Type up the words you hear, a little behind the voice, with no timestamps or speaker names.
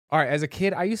All right, as a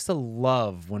kid, I used to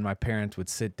love when my parents would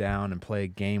sit down and play a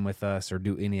game with us or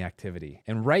do any activity.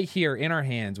 And right here in our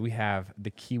hands, we have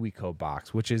the KiwiCo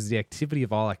box, which is the activity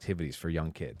of all activities for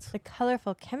young kids. The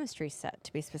colorful chemistry set,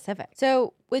 to be specific.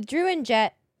 So with Drew and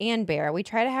Jet and Bear, we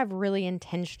try to have really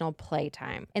intentional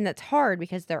playtime. And that's hard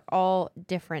because they're all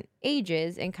different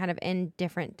ages and kind of in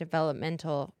different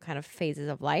developmental kind of phases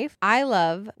of life. I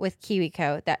love with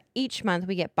KiwiCo that each month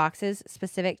we get boxes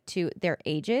specific to their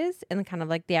ages and kind of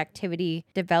like the activity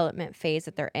development phase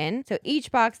that they're in. So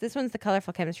each box, this one's the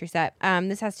colorful chemistry set.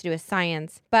 This has to do with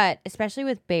science, but especially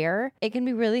with Bear, it can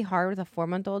be really hard with a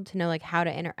 4-month-old to know like how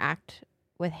to interact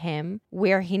with him,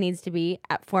 where he needs to be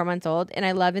at 4 months old. And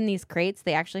I love in these crates,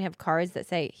 they actually have cards that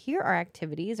say, here are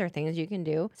activities or things you can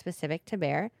do specific to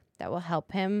Bear that will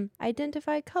help him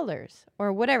identify colors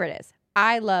or whatever it is.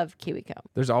 I love KiwiCo.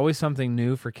 There's always something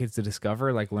new for kids to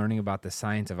discover, like learning about the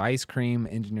science of ice cream,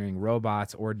 engineering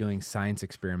robots, or doing science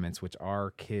experiments, which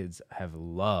our kids have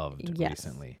loved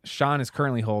recently. Sean is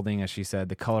currently holding, as she said,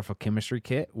 the colorful chemistry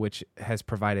kit, which has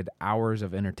provided hours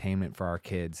of entertainment for our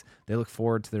kids. They look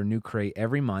forward to their new crate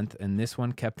every month, and this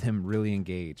one kept him really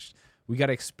engaged. We got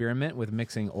to experiment with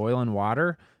mixing oil and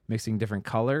water, mixing different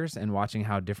colors, and watching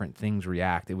how different things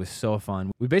react. It was so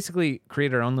fun. We basically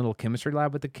created our own little chemistry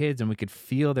lab with the kids, and we could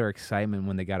feel their excitement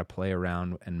when they got to play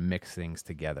around and mix things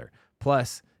together.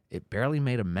 Plus, it barely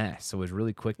made a mess, so it was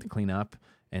really quick to clean up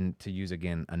and to use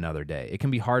again another day. It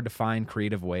can be hard to find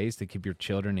creative ways to keep your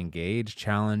children engaged,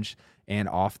 challenged, and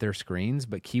off their screens,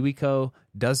 but KiwiCo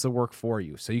does the work for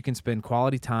you, so you can spend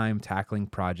quality time tackling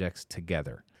projects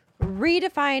together.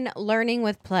 Redefine learning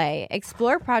with play.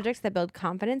 Explore projects that build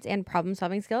confidence and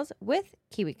problem-solving skills with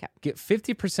KiwiCo. Get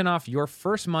 50% off your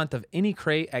first month of any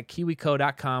crate at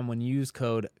kiwico.com when you use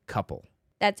code COUPLE.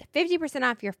 That's 50%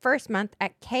 off your first month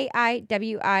at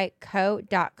kiwico.com.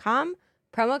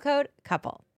 Promo code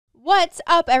COUPLE. What's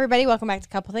up, everybody? Welcome back to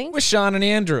Couple Things. With Sean and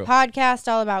Andrew. Podcast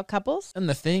all about couples. And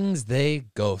the things they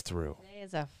go through. Today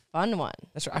is a fun one.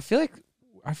 That's right. I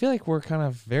feel like we're kind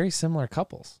of very similar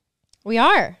couples. We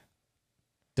are.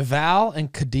 DeVal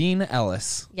and Kadeen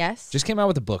Ellis. Yes. Just came out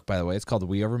with a book, by the way. It's called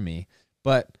We Over Me.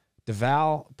 But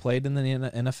DeVal played in the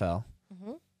NFL.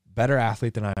 Mm-hmm. Better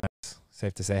athlete than I was,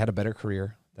 safe to say. Had a better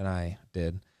career than I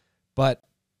did. But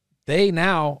they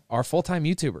now are full-time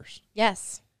YouTubers.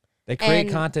 Yes. They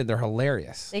create content. They're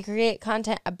hilarious. They create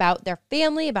content about their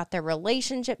family, about their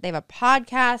relationship. They have a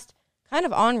podcast kind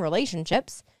of on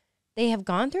relationships. They have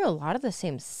gone through a lot of the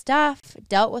same stuff,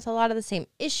 dealt with a lot of the same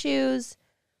issues.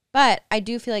 But I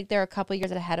do feel like they're a couple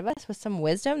years ahead of us with some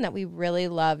wisdom that we really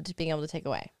loved being able to take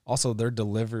away. Also, their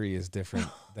delivery is different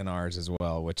than ours as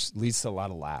well, which leads to a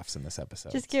lot of laughs in this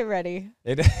episode. Just get ready.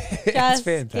 It's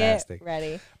fantastic. Get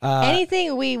ready.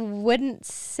 Anything we wouldn't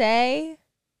say,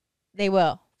 they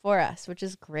will for us, which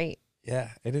is great.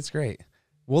 Yeah, it is great.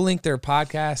 We'll link their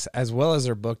podcast as well as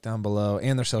their book down below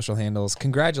and their social handles.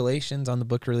 Congratulations on the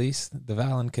book release,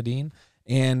 DeVal and Kadeen.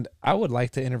 And I would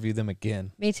like to interview them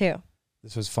again. Me too.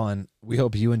 This was fun. We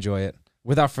hope you enjoy it.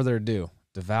 Without further ado,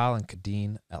 DeVal and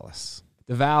Kadeen Ellis.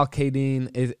 DeVal,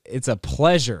 Kadeen, it's a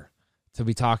pleasure to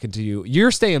be talking to you.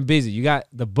 You're staying busy. You got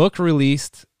the book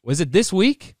released. Was it this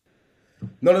week?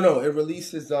 No. It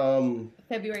releases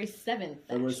February 7th.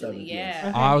 February 7th, Yeah.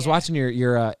 yes. I was watching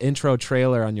your intro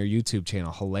trailer on your YouTube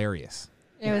channel. Hilarious.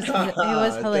 It was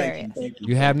hilarious. Thank you.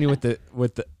 You had me with the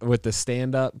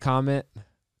stand-up comment.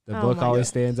 The Oh book my always God.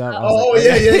 stands out. Oh,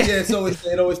 yeah. It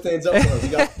always stands up for us. We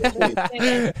got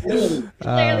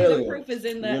Clearly the proof is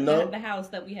in know? the house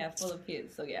that we have full of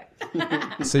kids. So yeah.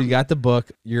 So you got the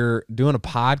book. You're doing a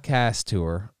podcast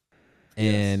tour,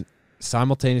 and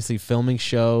simultaneously filming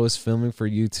shows, filming for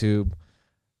YouTube,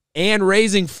 and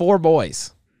raising 4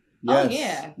 boys. Oh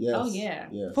yeah. Yes. Oh yeah.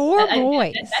 Yes. 4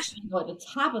 boys. That should go at the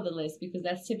top of the list because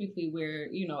that's typically where,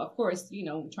 of course,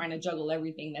 trying to juggle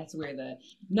everything. That's where the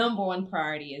number one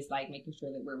priority is, like making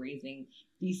sure that we're raising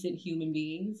decent human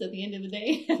beings at the end of the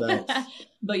day.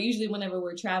 But usually whenever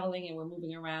we're traveling and we're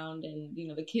moving around and,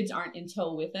 the kids aren't in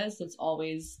tow with us, it's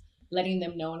always letting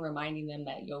them know and reminding them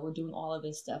that, we're doing all of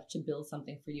this stuff to build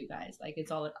something for you guys. Like it's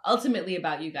all ultimately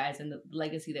about you guys and the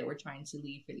legacy that we're trying to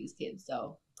leave for these kids.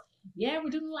 So yeah, we're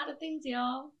doing a lot of things,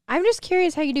 y'all. I'm just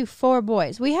curious how you do 4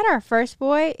 boys. We had our first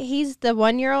boy. He's the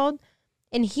 1-year-old,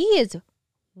 and he is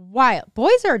wild.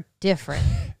 Boys are different.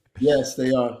 Yes,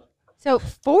 they are. So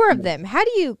 4 of them. How do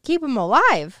you keep them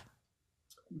alive?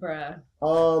 Bruh. A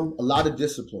lot of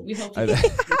discipline. We hope Yeah,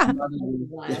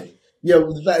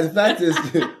 the fact is,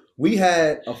 we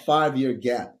had a 5-year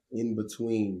gap in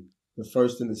between the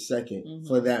first and the second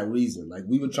for that reason. Like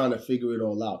we were trying to figure it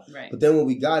all out. Right. But then when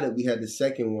we got it, we had the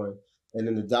second one, and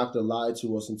then the doctor lied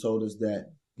to us and told us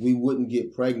that we wouldn't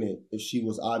get pregnant if she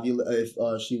was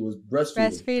if she was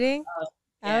breastfeeding.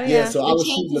 Yeah. So I was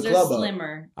shooting the club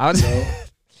slimmer. up.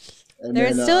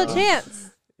 There's still a chance.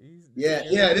 Yeah,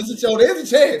 there's a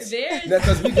chance.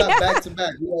 Because we got back to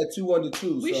back. We had 2 under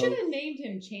 2. We should have named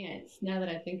him Chance. Now that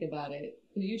I think about it,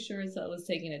 are you sure it was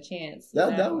taking a chance? That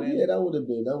would have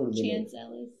been Chance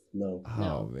Ellis. No.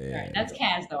 Oh man. Right. That's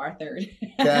Kaz though, our third.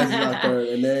 Kaz is our third,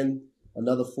 and then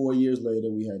another 4 years later,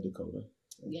 we had Dakota.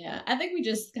 Yeah, I think we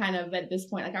just kind of at this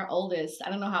point, like our oldest, I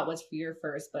don't know how it was for your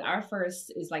first, but our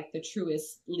first is like the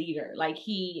truest leader. Like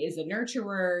he is a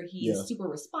nurturer. He's super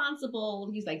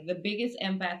responsible. He's like the biggest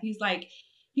empath. He's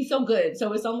so good.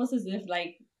 So it's almost as if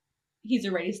like he's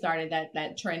already started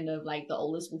that trend of like the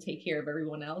oldest will take care of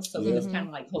everyone else. So we just kind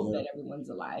of like hope that everyone's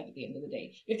alive at the end of the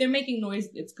day. If they're making noise,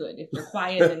 it's good. If they're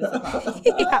quiet, then it's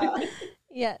a problem.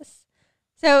 Yes.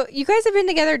 So you guys have been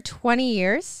together 20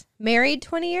 years, married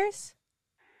 20 years?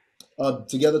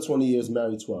 Together 20 years,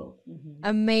 married 12. Mm-hmm.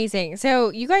 Amazing. So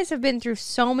you guys have been through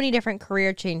so many different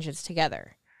career changes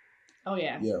together. Oh,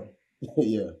 yeah.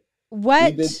 Yeah.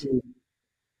 What?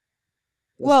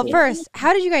 Well, first,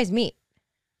 how did you guys meet?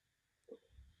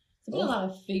 It's been a lot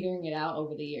of figuring it out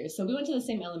over the years. So we went to the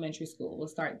same elementary school. We'll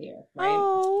start there, right?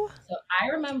 Oh. So I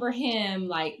remember him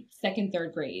like 2nd,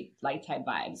 3rd grade, like type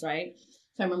vibes, right?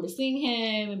 So I remember seeing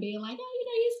him and being like, oh,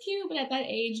 he's cute. But at that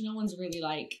age, no one's really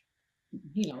like,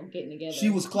 getting together. She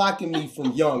was clocking me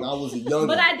from young. I was a young.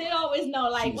 But I did always know,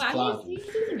 like, wow, he's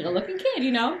a good-looking kid,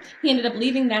 He ended up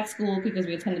leaving that school because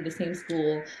we attended the same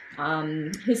school.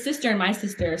 His sister and my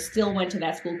sister still went to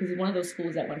that school because it's one of those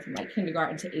schools that went from, like,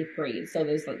 kindergarten to 8th grade. So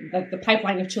there's, like the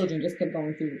pipeline of children just kept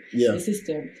going through the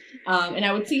system. And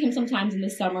I would see him sometimes in the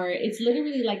summer. It's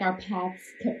literally like our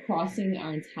paths kept crossing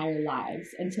our entire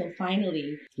lives until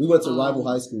finally. We went to rival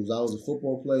high schools. I was a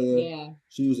football player. Yeah.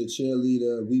 She was a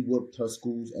cheerleader. We whooped her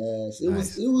school's ass. It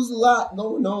was a lot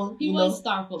going on. He was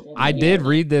star football. I did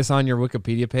read this on your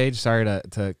Wikipedia page. Sorry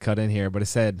to cut in here, but it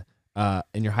said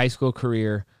in your high school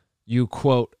career, you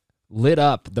quote lit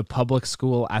up the public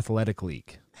school athletic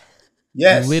league.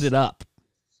 Yes, you lit it up.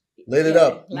 Lit it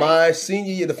up. My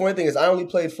senior year. The funny thing is, I only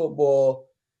played football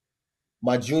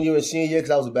my junior and senior year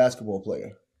because I was a basketball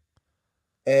player,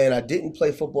 and I didn't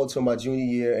play football until my junior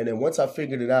year. And then once I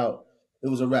figured it out, it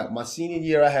was a wrap. My senior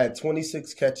year, I had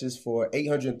 26 catches for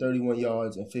 831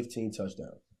 yards and 15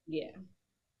 touchdowns. Yeah.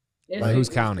 Like, who's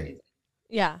counting?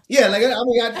 Yeah. Yeah, like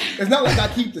it's not like I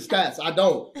keep the stats. I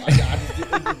don't. I just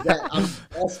that I'm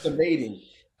estimating.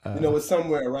 It's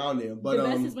somewhere around there. But the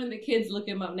best is when the kids look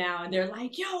him up now and they're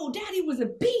like, "Yo, Daddy was a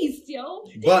beast, yo.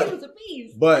 Daddy was a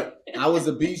beast." But I was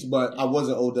a beast, but I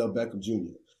wasn't Odell Beckham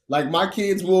Jr. Like my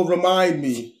kids will remind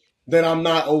me that I'm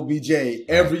not OBJ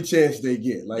every chance they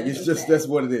get. Like that's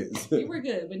what it is. We were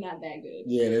good, but not that good.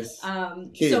 Yeah, that's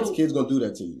kids gonna do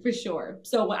that to you. For sure.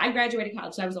 So when I graduated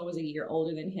college, I was always a year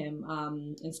older than him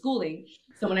in schooling.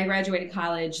 So when I graduated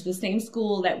college, the same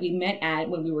school that we met at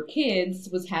when we were kids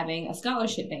was having a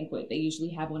scholarship banquet. They usually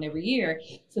have one every year.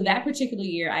 So that particular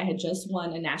year, I had just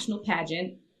won a national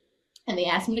pageant, and they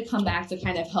asked me to come back to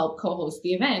kind of help co-host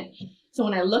the event. So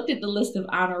when I looked at the list of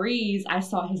honorees, I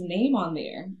saw his name on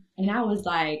there. And I was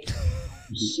like,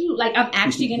 shoot, like I'm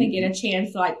actually going to get a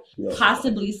chance to like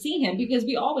possibly see him because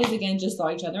we always, again, just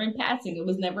saw each other in passing. It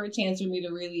was never a chance for me to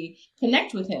really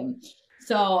connect with him.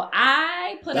 So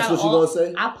I put That's out what you're gonna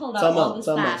say? I pulled out all the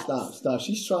stats. Stop.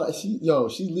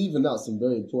 She's leaving out some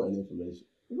very important information.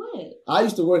 What? I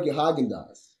used to work at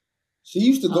Haagen-Dazs. She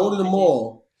used to go to the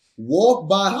mall, walk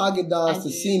by Haagen-Dazs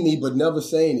to see me, but never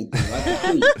say anything. Like a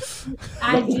creep.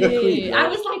 I did. I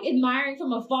was like admiring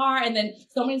from afar, and then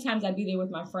so many times I'd be there with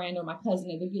my friend or my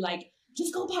cousin, and they'd be like,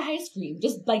 "Just go buy ice cream.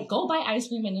 Just like go buy ice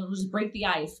cream, and it'll just break the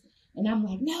ice." And I'm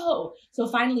like, no. So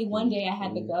finally one day I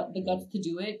had the guts to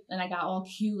do it. And I got all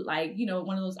cute, like,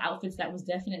 one of those outfits that was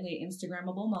definitely an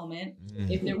Instagrammable moment.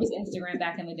 Mm-hmm. If there was Instagram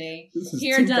back in the day.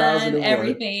 Hair done,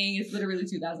 everything. It's literally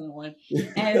 2001.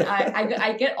 And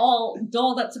I get all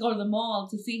dolled up to go to the mall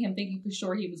to see him thinking for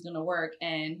sure he was going to work.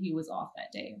 And he was off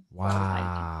that day.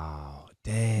 Wow.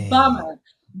 Dang. Bummer.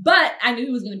 But I knew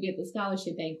he was going to be at the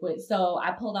scholarship banquet. So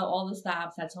I pulled out all the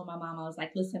stops. I told my mom, I was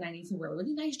like, listen, I need to wear a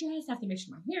really nice dress. I have to make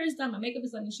sure my hair is done, my makeup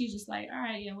is done. And she's just like, all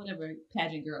right, yeah, whatever,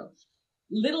 pageant girl.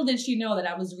 Little did she know that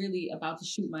I was really about to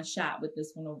shoot my shot with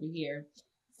this one over here.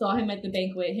 Saw him at the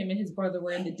banquet. Him and his brother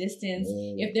were in the distance.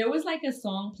 If there was like a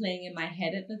song playing in my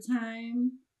head at the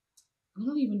time, I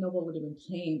don't even know what would have been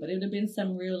playing, but it would have been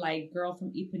some real like girl from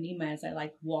Ipanema as I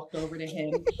like walked over to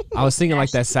him. I was thinking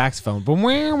like that saxophone.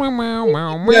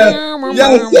 Yes,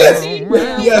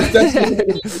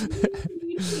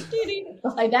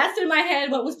 Like that's in my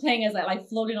head what was playing as like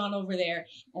floating on over there.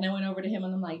 And I went over to him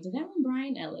and I'm like, DeVal and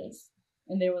Brian Ellis.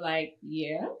 And they were like,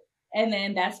 yeah. And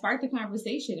then that sparked the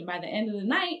conversation. And by the end of the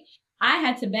night, I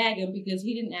had to bag him because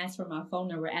he didn't ask for my phone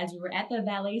number as we were at the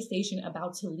valet station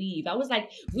about to leave. I was like,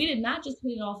 we did not just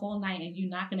hit it off all night and you're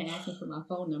not going to ask me for my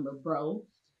phone number, bro.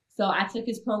 So I took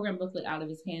his program booklet out of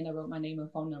his hand. I wrote my name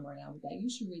and phone number and I was like, you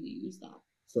should really use that.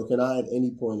 So can I at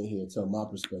any point in here tell my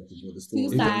perspective of the story?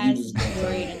 Two sides,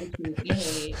 story, and the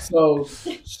truth. So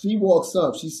she walks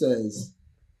up, she says,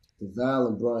 DeVal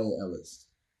and Brian Ellis.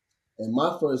 And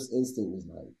my first instinct was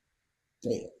like,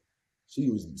 damn. She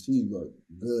looked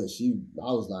good.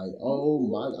 I was like, oh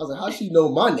my, I was like, how'd she know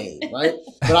my name, right?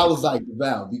 But I was like,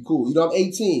 DeVal, be cool. You know, I'm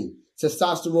 18.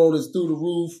 Testosterone is through the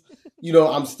roof. You know,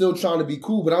 I'm still trying to be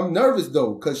cool, but I'm nervous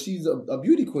though, because she's a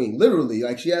beauty queen, literally.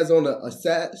 Like she has on a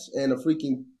sash and a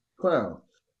freaking crown.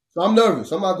 So I'm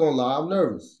nervous. I'm not going to lie. I'm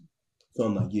nervous. So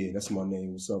I'm like, yeah, that's my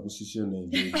name. What's up? What's your name,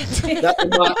 dude? In my head,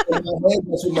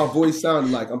 that's what my voice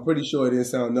sounded like. I'm pretty sure it didn't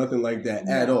sound nothing like that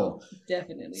at all.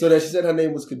 Definitely. So that she said her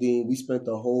name was Kadeen. We spent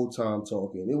the whole time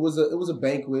talking. It was a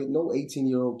banquet. No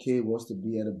 18-year-old kid wants to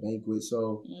be at a banquet.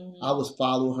 So I was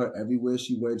following her everywhere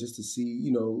she went just to see,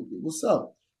 you know, what's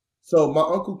up. So my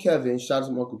Uncle Kevin, shout out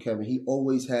to my Uncle Kevin, he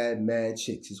always had mad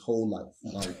chicks his whole life.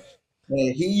 Like,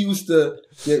 and he used to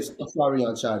get, sorry,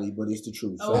 Aunt Chotty, but it's the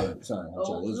truth. Sorry, Aunt Chotty.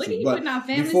 Look at you putting out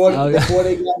family. Before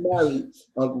they got married,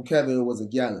 Uncle Kevin was a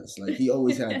gallus. Like, he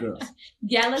always had girls.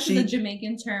 Gallus is a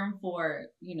Jamaican term for,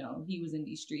 you know, he was in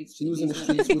these streets. She was in the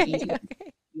streets with these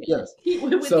Yes.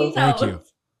 So, thank you.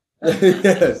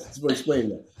 Yes, for explaining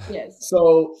that. Yes.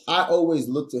 So I always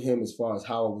looked to him as far as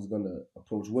how I was going to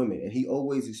approach women. And he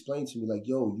always explained to me like,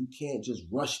 yo, you can't just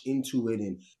rush into it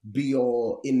and be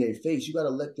all in their face. You got to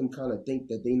let them kind of think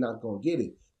that they're not going to get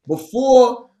it.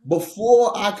 Before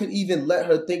I could even let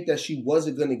her think that she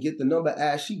wasn't going to get the number,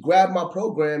 she grabbed my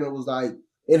program and was like,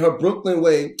 in her Brooklyn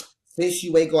way, since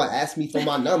you ain't going to ask me for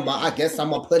my number, I guess I'm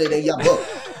going to put it in your book.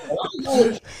 I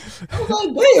was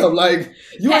like, damn, like,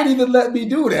 you ain't even let me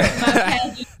do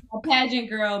that. My pageant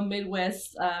girl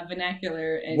Midwest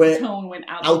vernacular and tone went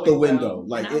out the window.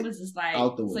 Like, and I was just like,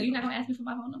 so you're not going to ask me for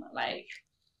my phone number? Like,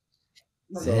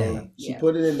 so she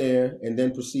put it in there and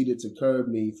then proceeded to curb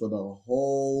me for the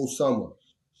whole summer.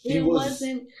 It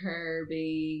wasn't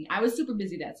curbing. I was super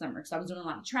busy that summer because I was doing a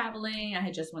lot of traveling. I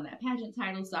had just won that pageant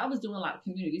title. So I was doing a lot of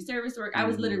community service work. I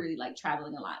was literally like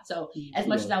traveling a lot. So as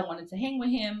much as I wanted to hang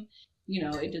with him, you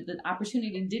know, the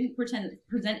opportunity didn't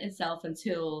present itself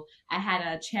until I had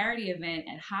a charity event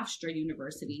at Hofstra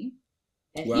University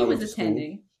that he was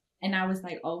attending. And I was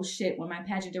like, oh shit. When my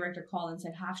pageant director called and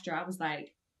said Hofstra, I was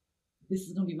like, this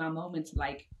is going to be my moment to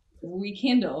like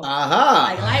rekindle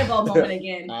like light bulb moment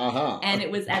again. And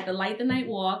it was at the Light the Night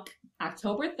Walk,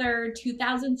 October 3rd,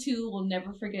 2002. We'll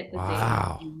never forget the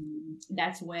day.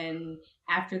 That's when,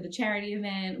 after the charity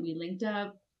event, we linked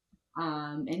up.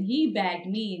 And he bagged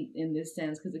me in this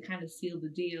sense because it kind of sealed the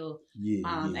deal.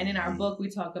 And in our book, we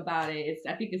talk about it.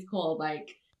 I think it's called like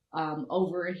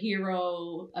over a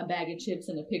hero, a bag of chips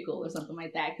and a pickle or something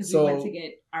like that, because we went to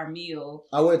get our meal.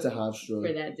 I went to Hofstra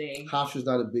for that day. Hofstra's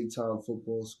not a big time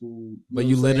football school, but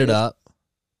you lit it up.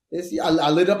 I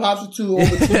lit up Hofstra too.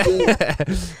 Over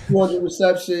 200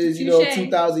 receptions,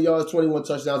 2,000 yards, 21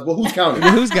 touchdowns. But who's counting?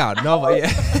 Who's counting? Nobody.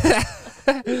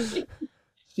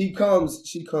 She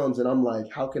comes, and I'm like,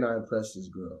 how can I impress this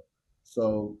girl?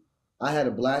 So I had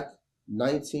a black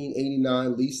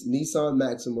 1989 Nissan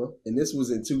Maxima, and this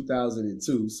was in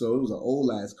 2002, so it was an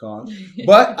old ass car.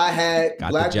 But I had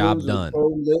black rims with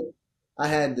chrome lip. I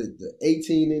had the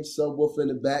 18-inch subwoofer in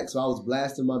the back, so I was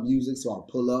blasting my music. So I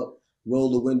pull up,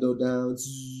 roll the window down.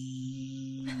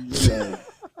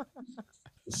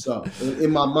 What's up?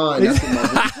 In my mind, that's what my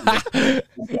voice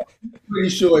was. I'm pretty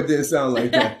sure it didn't sound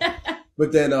like that.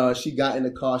 But then she got in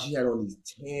the car. She had on these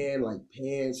tan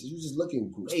pants. She was just looking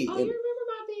great. Oh, you remember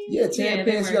my thing? Yeah, tan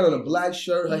pants. She got on a black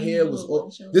shirt. Her hair was all.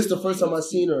 This is the first time I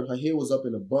seen her. Her hair was up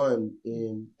in a bun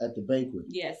at the banquet.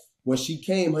 Yes. When she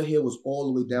came, her hair was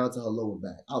all the way down to her lower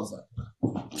back. I was like,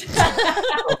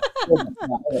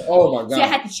 oh my God. See, I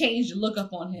had to change the look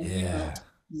up on him. Yeah.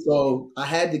 So I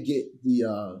had to get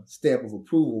the stamp of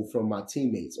approval from my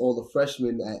teammates, all the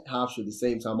freshmen at Hofstra the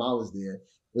same time I was there.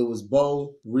 It was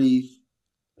Bo, Reef,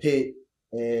 Pitt,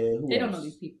 and they don't know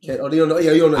these people. They don't know.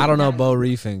 Yeah, you don't know. I don't know Bo,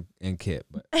 Reef, and Kip,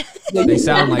 but they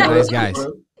sound like nice guys.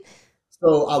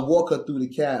 So I walk her through the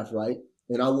calf, right?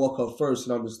 And I walk her first,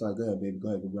 and I'm just like, go ahead, baby, go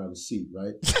ahead and grab a seat,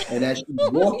 right? And as she's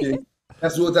walking,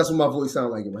 that's what my voice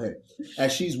sounds like in my head.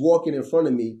 As she's walking in front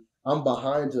of me, I'm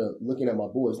behind her looking at my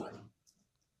boys like,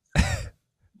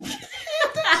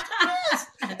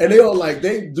 And they all like,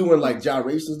 they doing like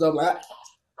gyrations stuff. Like,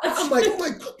 I'm like,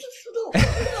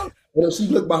 and she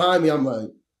looked behind me, I'm like,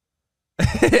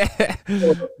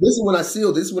 this is when I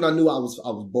sealed. This is when I knew I was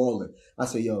balling. I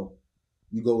said, yo,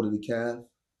 you go to the calf,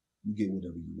 you get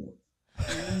whatever you want.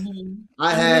 Mm-hmm.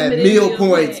 I had meal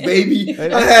points, baby.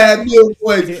 I had meal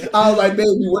points. I was like,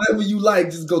 baby, whatever you like,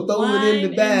 just go throw it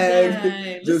in the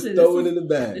bag. Just throw it in the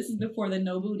bag. This is before the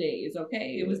Nobu days,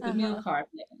 okay? It was the meal card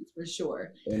plans for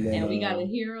sure. And we got a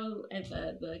hero at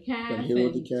the calf.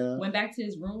 Went back to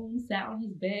his room, sat on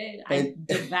his bed. I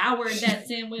devoured that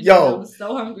sandwich. I was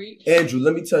so hungry. Andrew,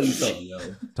 let me tell you something, yo.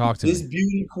 Talk to me. This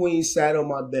beauty queen sat on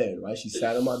my bed, right? She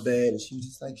sat on my bed and she was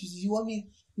just like, she said, you want me?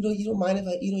 You don't mind if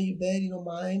I eat on your bed? You don't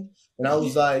mind? And I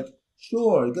was like,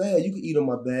 sure, go ahead. You can eat on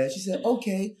my bed. She said,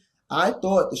 okay. I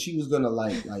thought that she was gonna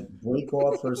like break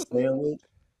off her sandwich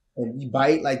and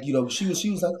bite, like, you know. She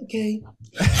was like, okay.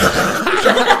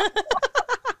 I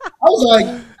was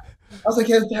like,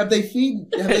 have they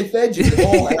fed you?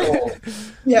 Oh,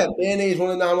 you had mayonnaise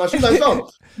running down my. She's like, no.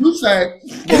 You said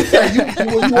you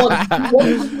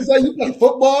play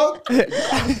football. I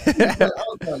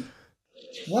was like,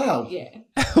 wow. Yeah.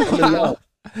 I'm in love.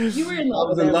 You were in love. I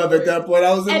was in love at that point.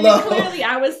 I was in love. And clearly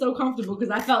I was so comfortable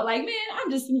because I felt like, man, I'm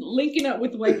just linking up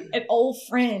with like an old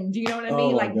friend. You know what I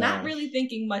mean? Like not really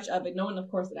thinking much of it, knowing of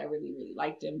course that I really, really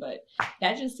liked him, but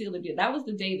that just sealed the deal. That was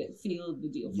the day that sealed the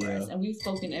deal for us. And we've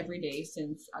spoken every day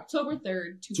since October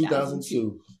 3rd,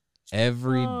 2002.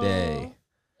 Every day.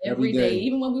 Every day.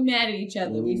 Even when we're mad at each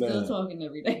other, we still talking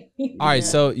every day. All right,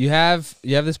 so you have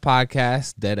this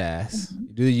podcast, Deadass.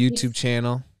 You do the YouTube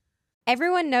channel.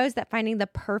 Everyone knows that finding the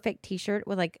perfect t-shirt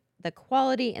with like the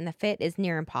quality and the fit is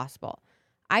near impossible.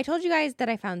 I told you guys that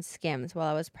I found Skims while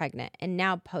I was pregnant, and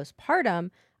now postpartum,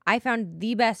 I found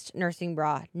the best nursing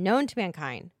bra known to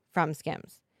mankind from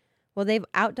Skims. Well, they've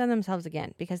outdone themselves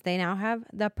again because they now have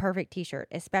the perfect t-shirt,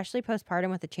 especially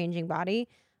postpartum with a changing body.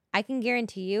 I can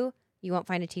guarantee you won't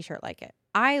find a t-shirt like it.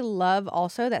 I love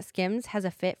also that Skims has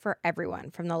a fit for everyone,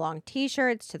 from the long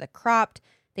t-shirts to the cropped.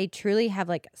 They truly have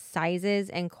like sizes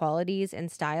and qualities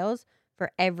and styles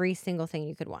for every single thing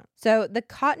you could want. So the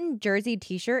cotton jersey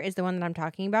t-shirt is the one that I'm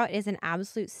talking about. It is an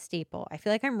absolute staple. I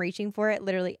feel like I'm reaching for it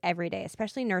literally every day,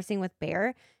 especially nursing with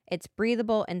Bear. It's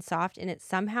breathable and soft, and it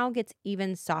somehow gets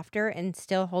even softer and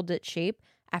still holds its shape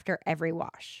after every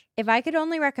wash. If I could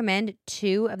only recommend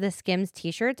 2 of the Skims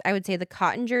t-shirts, I would say the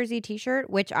cotton jersey t-shirt,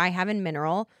 which I have in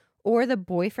mineral, or the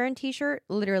boyfriend t-shirt,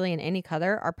 literally in any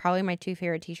color, are probably my 2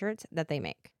 favorite t-shirts that they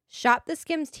make. Shop the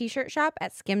Skims t-shirt shop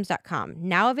at skims.com.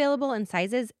 Now available in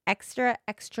sizes extra,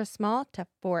 extra small to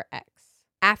 4X.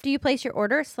 After you place your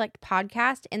order, select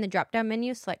podcast. In the drop-down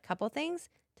menu, select couple things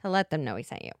to let them know we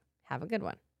sent you. Have a good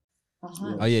one.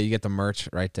 Oh, yeah, you get the merch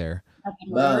right there.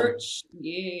 Merch,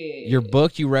 yeah. Your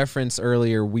book you referenced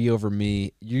earlier, We Over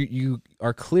Me, you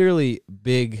are clearly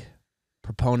big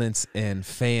proponents and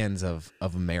fans of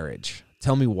marriage.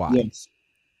 Tell me why. Yes.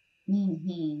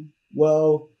 Mm-hmm.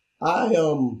 Well, I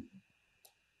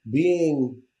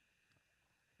being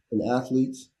an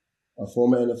athlete, a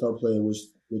former NFL player,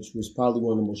 which was probably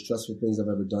one of the most stressful things I've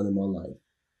ever done in my life.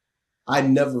 I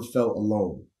never felt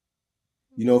alone.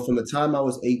 You know, from the time I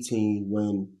was 18,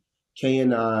 when Kay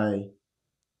and I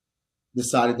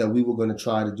decided that we were going to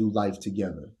try to do life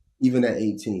together, even at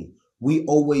 18, we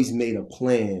always made a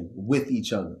plan with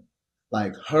each other.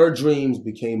 Like, her dreams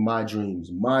became my dreams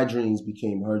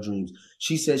became her dreams.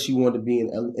 She said she wanted to be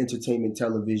in entertainment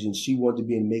television. She wanted to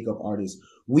be a makeup artist.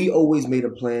 We always made a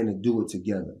plan to do it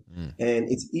together. And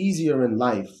it's easier in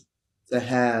life to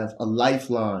have a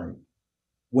lifeline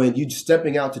when you're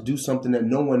stepping out to do something that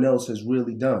no one else has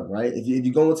really done, right? If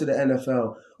you go into the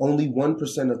NFL, only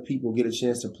 1% of people get a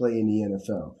chance to play in the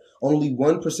NFL. Only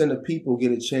 1% of people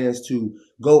get a chance to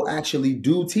go actually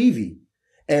do TV.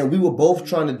 And we were both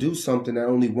trying to do something that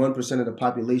only 1% of the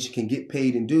population can get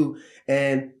paid and do.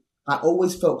 And I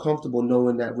always felt comfortable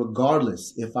knowing that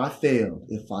regardless, if I failed,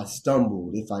 if I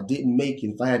stumbled, if I didn't make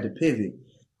it, if I had to pivot,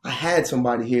 I had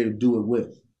somebody here to do it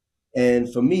with.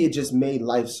 And for me, it just made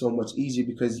life so much easier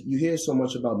because you hear so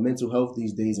much about mental health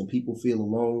these days and people feel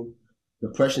alone.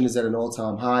 Depression is at an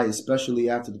all-time high, especially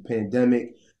after the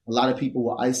pandemic. A lot of people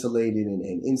were isolated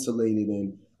and insulated.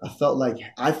 And I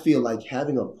feel like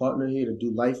having a partner here to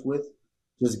do life with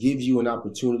just gives you an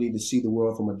opportunity to see the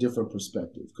world from a different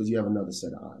perspective because you have another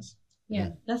set of eyes.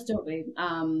 Yeah, that's dope, babe.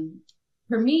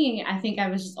 For me, I think I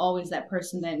was just always that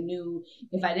person that knew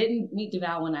if I didn't meet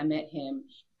DeVal when I met him,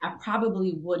 I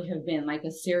probably would have been like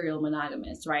a serial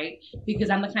monogamist, right? Because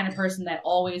I'm the kind of person that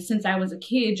always, since I was a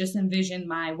kid, just envisioned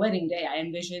my wedding day. I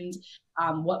envisioned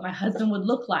what my husband would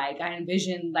look like. I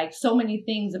envisioned like so many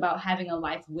things about having a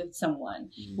life with someone,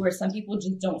 where some people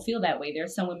just don't feel that way.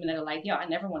 There's some women that are like, yo, I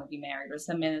never want to be married. Or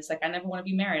some men, it's like, I never want to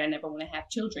be married. I never want to have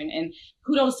children. And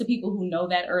kudos to people who know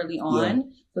that early on. Yeah.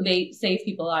 So they save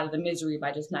people out of the misery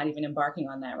by just not even embarking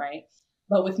on that, right?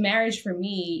 But with marriage for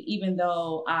me, even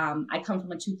though I come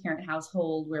from a 2-parent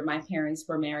household where my parents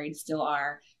were married, still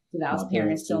are, Deval's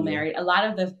parents still married, a lot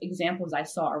of the examples I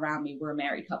saw around me were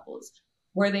married couples.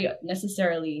 Were they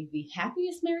necessarily the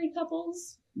happiest married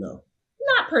couples? No.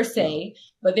 Not per se,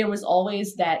 but there was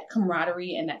always that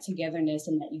camaraderie and that togetherness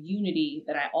and that unity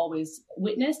that I always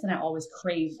witnessed, and I always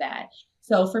craved that.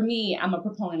 So for me, I'm a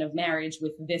proponent of marriage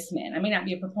with this man. I may not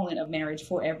be a proponent of marriage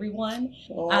for everyone,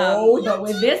 but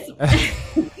with this,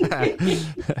 with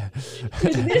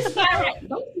this guy,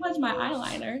 don't smudge my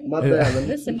eyeliner. My bad.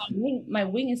 Listen, my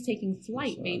wing is taking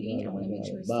flight, baby. I want to make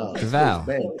sure it's still Val.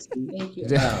 Thank you.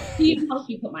 He even helps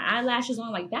me put my eyelashes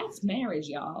on. Like, that's marriage,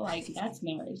 y'all. Like, that's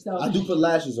marriage. So I do put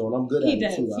lashes on. I'm good at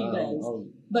it too. He does.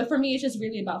 But for me, it's just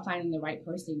really about finding the right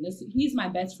person. He's my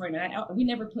best friend. And we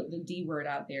never put the D word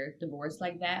out there, divorce,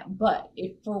 like that. But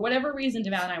if for whatever reason,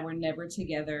 Deval and I were never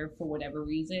together for whatever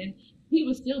reason, he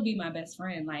would still be my best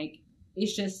friend. Like,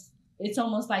 it's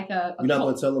almost like a You're not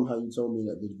going to tell him how you told me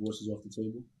that the divorce is off the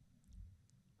table?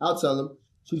 I'll tell him.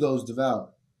 She goes,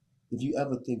 Deval, if you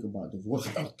ever think about divorce,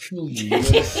 I'll kill you. You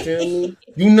understand me?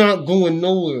 You're not going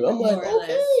nowhere. I'm like,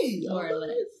 okay. More or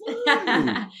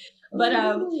less. But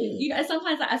you know,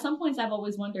 at some points I've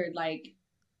always wondered, like,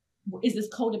 is this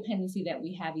codependency that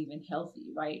we have even healthy,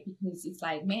 right? Because it's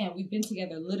like, man, we've been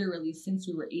together literally since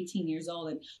we were 18 years old,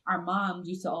 and our moms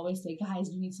used to always say, guys,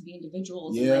 you need to be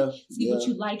individuals, and like see what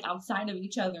you like outside of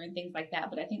each other and things like that.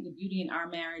 But I think the beauty in our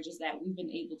marriage is that we've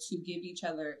been able to give each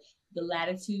other the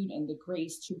latitude and the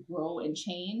grace to grow and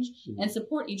change and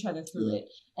support each other through it.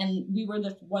 And we were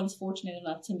the ones fortunate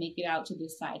enough to make it out to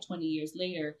this side 20 years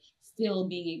later, still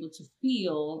being able to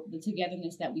feel the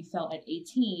togetherness that we felt at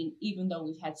 18, even though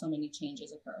we've had so many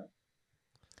changes occur.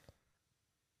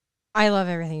 I love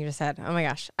everything you just said. Oh my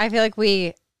gosh. I feel like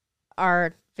we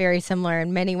are very similar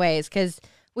in many ways, because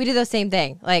we do the same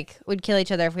thing. Like, we'd kill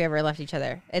each other if we ever left each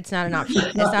other. It's not an option.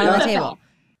 It's not on the table.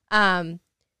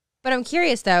 But I'm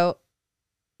curious though,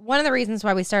 one of the reasons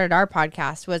why we started our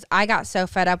podcast was I got so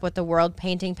fed up with the world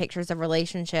painting pictures of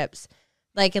relationships.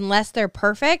 Like, unless they're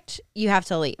perfect, you have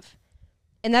to leave.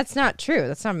 And that's not true.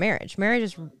 That's not marriage. Marriage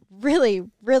is really,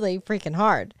 really freaking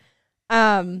hard.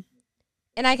 And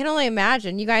I can only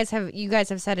imagine you guys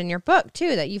have said in your book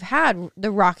too, that you've had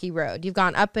the rocky road. You've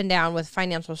gone up and down with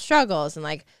financial struggles and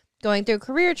like going through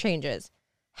career changes.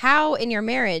 How in your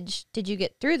marriage did you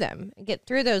get through them? Get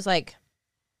through those like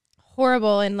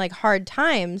horrible and like hard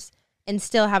times and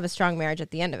still have a strong marriage at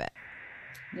the end of it?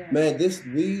 Man,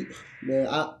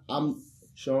 I'm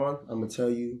Sean, I'm going to tell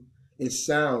you, it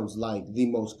sounds like the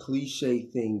most cliche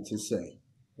thing to say,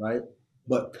 right?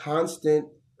 But constant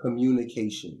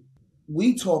communication.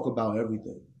 We talk about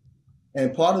everything.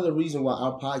 And part of the reason why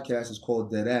our podcast is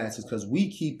called Dead Ass is because we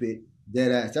keep it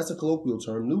dead ass. That's a colloquial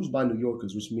term, news by New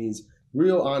Yorkers, which means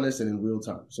real, honest, and in real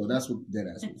time. So that's what dead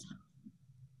ass means.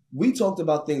 We talked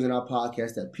about things in our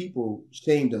podcast that people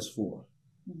shamed us for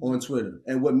on Twitter.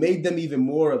 And what made them even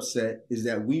more upset is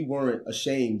that we weren't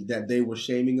ashamed that they were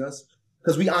shaming us,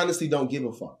 because we honestly don't give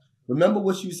a fuck. Remember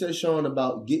what you said, Sean,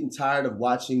 about getting tired of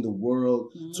watching the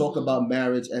world talk about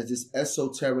marriage as this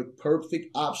esoteric, perfect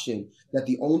option, that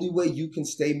the only way you can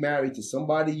stay married to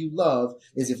somebody you love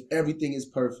is if everything is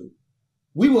perfect.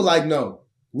 We were like, no.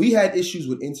 We had issues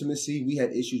with intimacy. We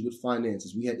had issues with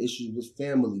finances. We had issues with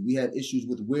family. We had issues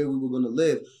with where we were going to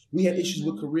live. We had issues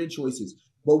with career choices.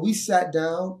 But we sat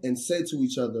down and said to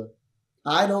each other,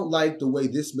 I don't like the way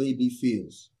this made me feel.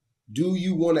 Do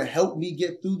you want to help me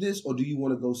get through this, or do you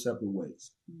want to go separate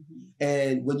ways?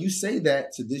 And when you say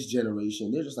that to this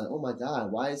generation, they're just like, oh my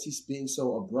God, why is he being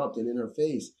so abrupt and in her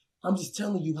face? I'm just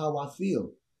telling you how I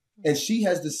feel. And she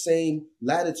has the same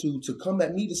latitude to come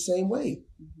at me the same way.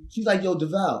 She's like, yo,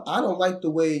 Deval, I don't like the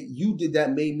way you did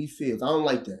that made me feel. I don't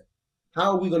like that.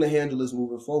 How are we going to handle this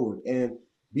moving forward? And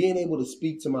being able to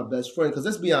speak to my best friend, because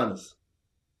let's be honest,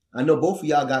 I know both of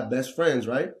y'all got best friends,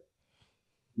 right?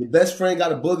 Your best friend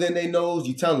got a booger in their nose,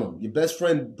 you tell them. Your best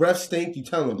friend breath stink, you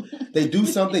tell them. They do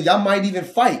something, y'all might even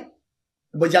fight.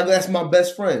 But y'all, that's my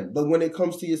best friend. But when it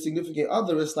comes to your significant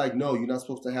other, it's like, no, you're not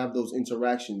supposed to have those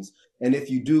interactions. And if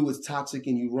you do, it's toxic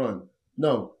and you run.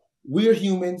 No, we're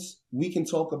humans. We can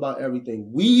talk about everything.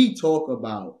 We talk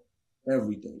about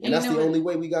everything. And that's the only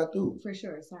way we got through. For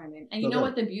sure. Sorry, man. And you know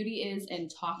what the beauty is in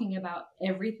talking about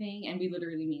everything, and we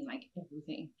literally mean like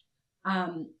everything.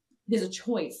 There's a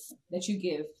choice that you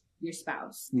give your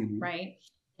spouse, right?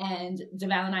 And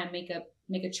Deval and I make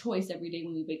a choice every day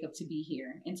when we wake up to be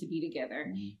here and to be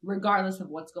together, regardless of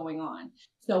what's going on.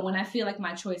 So when I feel like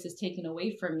my choice is taken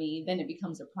away from me, then it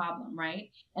becomes a problem,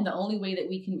 right? And the only way that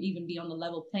we can even be on the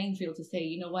level playing field to say,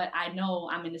 you know what, I know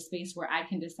I'm in a space where I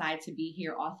can decide to be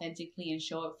here authentically and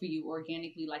show up for you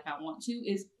organically like I want to,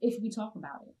 is if we talk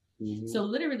about it. So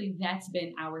literally that's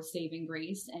been our saving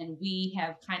grace. And we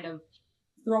have kind of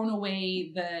thrown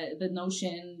away the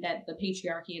notion that the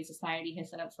patriarchy in society has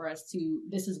set up for us to,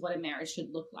 this is what a marriage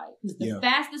should look like. Because the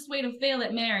fastest way to fail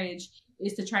at marriage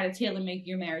is to try to tailor make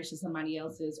your marriage to somebody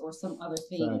else's or some other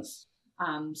things.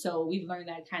 So we've learned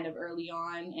that kind of early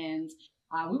on, and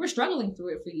we were struggling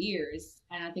through it for years.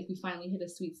 And I think we finally hit a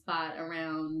sweet spot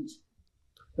around.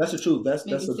 That's the truth. That's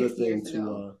a good thing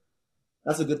to.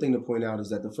 That's a good thing to point out,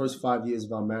 is that the first 5 years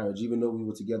of our marriage, even though we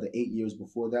were together 8 years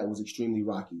before that, was extremely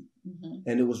rocky.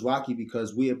 And it was rocky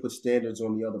because we had put standards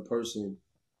on the other person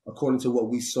according to what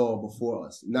we saw before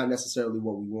us, not necessarily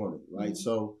what we wanted, right?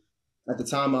 So at the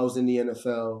time I was in the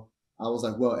NFL, I was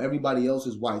like, well, everybody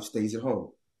else's wife stays at home.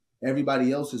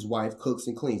 Everybody else's wife cooks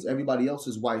and cleans. Everybody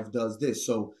else's wife does this.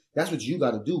 So that's what you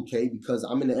got to do, Kay, because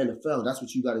I'm in the NFL. That's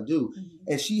what you got to do.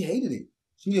 And she hated it.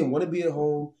 She didn't want to be at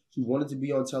home. She wanted to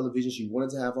be on television. She wanted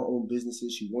to have her own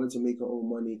businesses. She wanted to make her own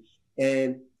money.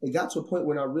 And it got to a point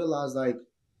when I realized, like,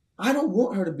 I don't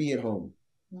want her to be at home.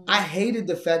 I hated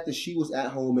the fact that she was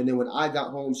at home. And then when I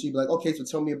got home, she'd be like, okay, so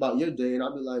tell me about your day. And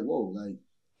I'd be like, whoa, like,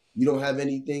 you don't have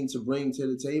anything to bring to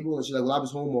the table? And she's like, well, I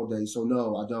was home all day. So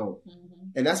no, I don't.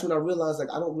 And that's when I realized,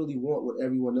 like, I don't really want what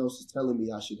everyone else is telling me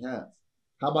I should have.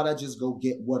 How about I just go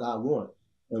get what I want?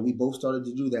 And we both started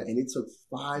to do that. And it took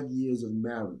 5 years of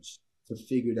marriage to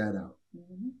figure that out.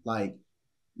 Like,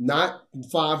 not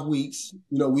 5 weeks.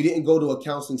 You know, we didn't go to a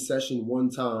counseling session one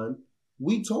time.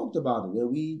 We talked about it, and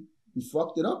we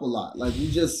fucked it up a lot. Like, we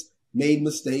just made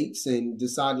mistakes and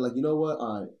decided, like, you know what?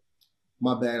 All right,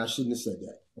 my bad. I shouldn't have said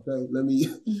that. Okay,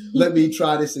 let me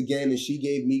try this again. And she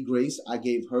gave me grace. I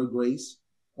gave her grace.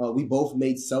 We both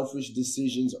made selfish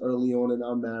decisions early on in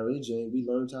our marriage, and we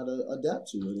learned how to adapt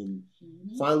to it, and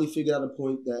finally figured out a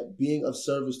point that being of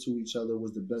service to each other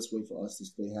was the best way for us to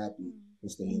stay happy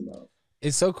and stay in love.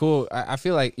 It's so cool. I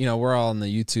feel like, you know, we're all in the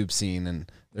YouTube scene,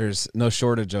 and there's no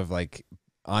shortage of like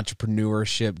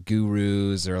entrepreneurship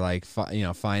gurus or like,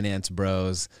 finance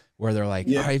bros where they're like,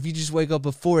 all right, if you just wake up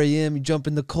at 4 a.m., you jump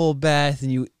in the cold bath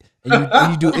and you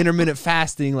do intermittent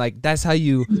fasting, like that's how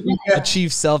you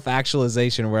achieve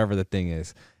self-actualization or wherever the thing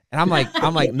is. And I'm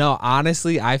like, no,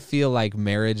 honestly, I feel like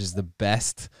marriage is the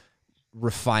best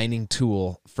refining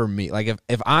tool for me. Like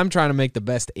if I'm trying to make the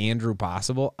best Andrew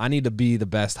possible, I need to be the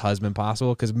best husband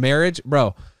possible, because marriage,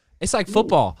 bro, it's like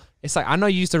football. It's like, I know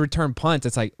you used to return punts.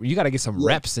 It's like, you got to get some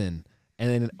reps in. And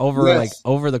then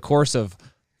over the course of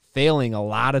failing a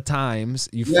lot of times,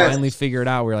 you finally figure it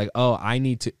out. We're like, oh, I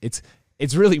need to,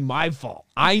 it's really my fault.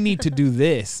 I need to do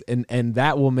this, and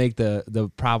that will make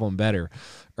the problem better.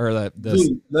 Or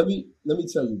Dude, let me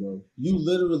tell you, bro. You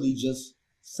literally just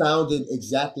sounded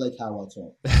exactly like how I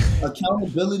talk.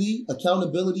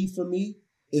 Accountability for me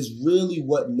is really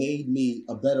what made me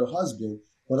a better husband,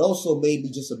 but also made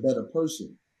me just a better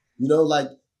person. You know, like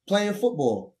playing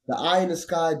football, the eye in the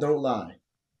sky don't lie.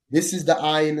 This is the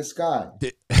eye in the sky.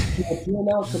 People point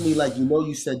out to me like, you know,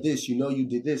 you said this, you know, you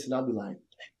did this, and I'll be like,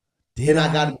 then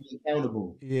I got to be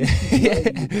accountable. Yeah.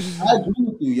 I agree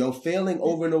with you, yo. Failing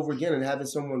over and over again and having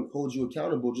someone hold you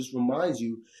accountable just reminds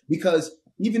you, because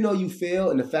even though you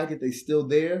fail, and the fact that they're still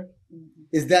there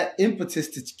is that impetus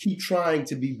to keep trying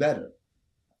to be better.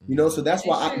 You know, so that's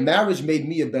why marriage made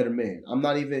me a better man. I'm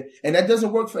not even, and that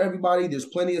doesn't work for everybody. There's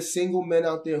plenty of single men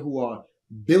out there who are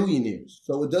billionaires.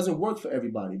 So it doesn't work for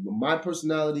everybody. But my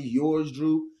personality, yours,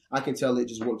 Drew, I can tell it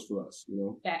just works for us, you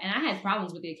know? Yeah, and I had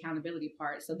problems with the accountability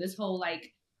part. So this whole,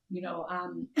 like, you know,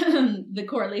 the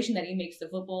correlation that he makes to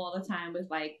football all the time with,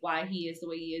 like, why he is the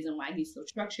way he is and why he's so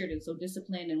structured and so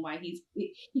disciplined and why he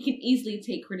can easily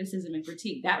take criticism and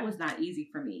critique. That was not easy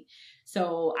for me.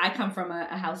 So I come from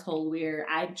a household where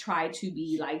I try to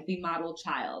be, like, the model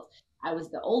child. I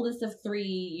was the oldest of three.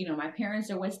 You know, my parents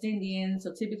are West Indian.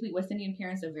 So typically West Indian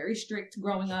parents are very strict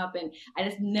growing up. And I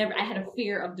had a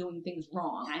fear of doing things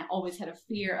wrong. I always had a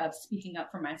fear of speaking up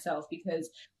for myself, because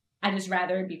I just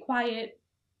rather be quiet,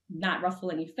 not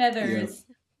ruffle any feathers.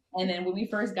 Yeah. And then when we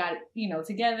first got, you know,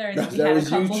 together, and we had a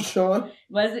couple. You, Sean?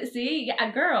 Was it? See, yeah,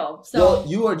 a girl. So well,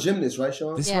 you are a gymnast, right,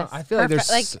 Sean? Yes, I feel like there's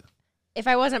like, if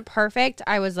I wasn't perfect,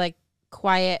 I was like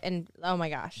quiet and oh my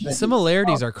gosh. The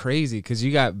similarities are crazy because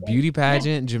you got beauty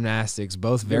pageant and gymnastics,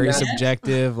 both very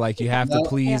subjective. Like you have to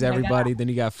please everybody. Then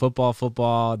you got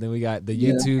football. Then we got the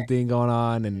YouTube thing going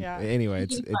on. And anyway,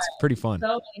 it's pretty fun.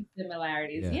 So many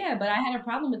similarities. Yeah, but I had a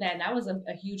problem with that, and that was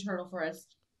a huge hurdle for us.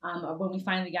 When we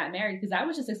finally got married, because I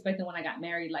was just expecting when I got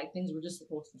married, like things were just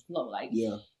supposed to flow. Like,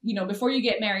 you know, before you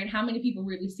get married, how many people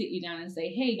really sit you down and say,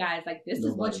 hey guys, like this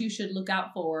is what you should look out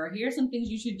for. Here's some things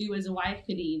you should do as a wife,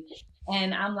 Kadeen.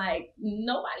 And I'm like,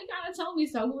 nobody kind of told me.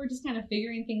 So we were just kind of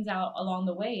figuring things out along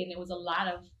the way. And it was a lot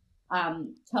of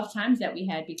tough times that we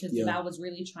had because Val was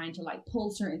really trying to like pull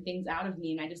certain things out of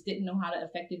me. And I just didn't know how to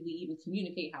effectively even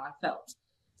communicate how I felt.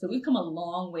 So we've come a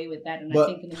long way with that, and I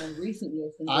think in the more recent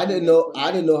years, I didn't know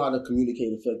how to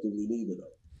communicate effectively either,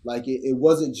 though. Like it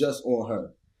wasn't just on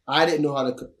her. I didn't know how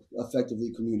to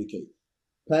effectively communicate.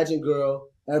 Pageant girl,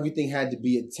 everything had to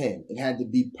be a 10. It had to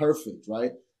be perfect,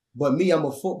 right? But me, I'm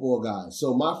a football guy,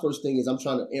 so my first thing is I'm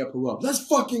trying to amp her up. Let's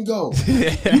fucking go. You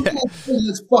can't say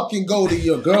let's fucking go to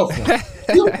your girlfriend.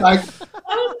 You're like,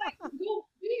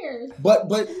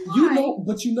 But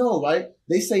you know, right?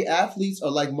 They say athletes are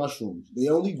like mushrooms. They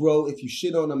only grow if you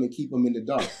shit on them and keep them in the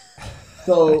dark.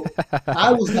 So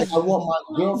I was like, I want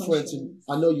my girlfriend to.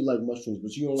 I know you like mushrooms,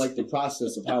 but you don't like the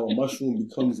process of how a mushroom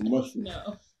becomes a mushroom.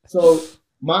 No. So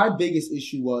my biggest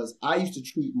issue was I used to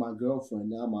treat my girlfriend,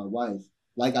 now my wife,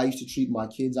 like I used to treat my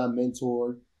kids I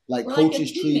mentored. Like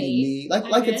coaches treated me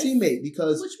like a teammate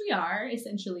because which we are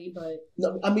essentially, but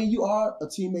no, I mean you are a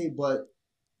teammate, but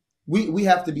we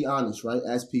have to be honest, right?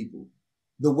 As people,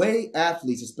 the way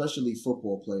athletes, especially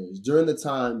football players, during the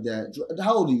time that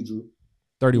how old are you, Drew?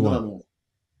 31. You know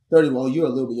 31. Oh, you're a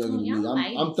little bit younger than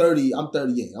me. I'm 30. I'm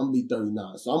 38. I'm gonna be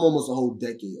 39, so I'm almost a whole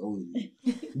decade older than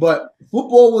you. But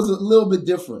football was a little bit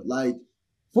different. Like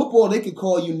football, they could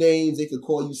call you names, they could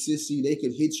call you sissy, they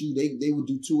could hit you, they would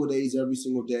do two-a-days every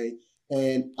single day.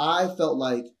 And I felt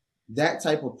like that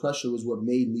type of pressure was what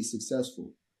made me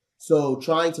successful. So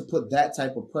trying to put that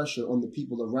type of pressure on the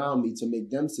people around me to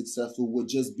make them successful would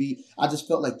just be, I just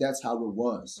felt like that's how it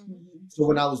was. Mm-hmm. So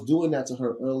when I was doing that to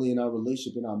her early in our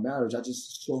relationship, in our marriage, I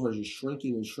just saw her just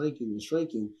shrinking and shrinking and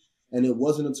shrinking. And it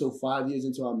wasn't until 5 years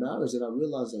into our marriage that I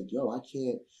realized like, yo, I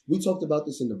can't, we talked about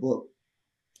this in the book.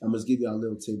 I'm going to give you a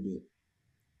little tidbit.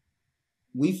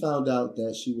 We found out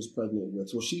that she was pregnant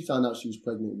with, well, she found out she was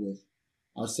pregnant with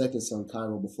our second son,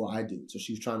 Cairo, before I did. So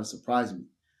she was trying to surprise me.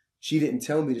 She didn't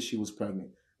tell me that she was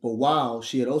pregnant. But while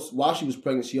she was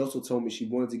pregnant, she also told me she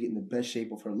wanted to get in the best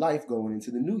shape of her life going into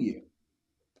the new year.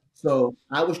 So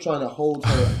I was trying to hold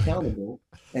her accountable,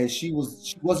 and she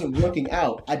wasn't working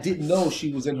out. I didn't know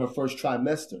she was in her first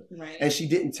trimester. Right. And she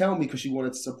didn't tell me because she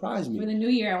wanted to surprise me. For the new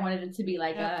year, I wanted it to be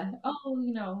like, the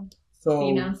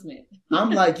announcement.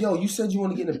 I'm like, yo, you said you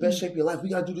want to get in the best shape of your life. We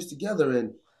got to do this together.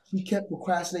 And she kept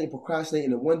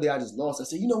procrastinating. And one day I just lost. I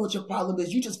said, you know what your problem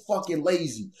is? You just fucking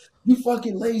lazy. You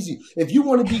fucking lazy. If you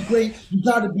want to be great, you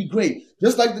got to be great.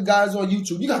 Just like the guys on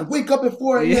YouTube. You got to wake up at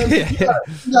 4 a.m. You got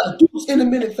to do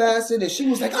intermittent fasting. And she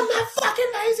was like, I'm not fucking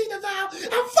lazy, Naval.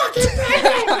 I'm fucking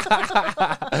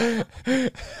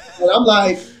pregnant. And I'm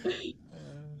like,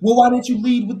 well, why didn't you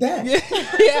lead with that?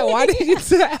 Yeah, why didn't you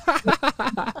say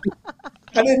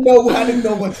I didn't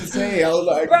know what to say. I was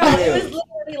like, bro, it was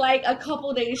literally like a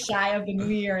couple days shy of the new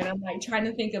year, and I'm like trying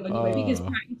to think of a new way because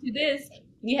prior to this,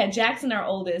 we had Jackson, our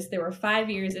oldest. There were 5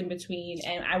 years in between,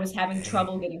 and I was having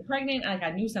trouble getting pregnant. Like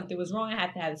I knew something was wrong. I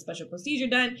had to have a special procedure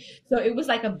done, so it was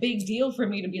like a big deal for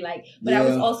me to be like. But I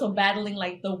was also battling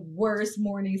like the worst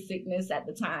morning sickness at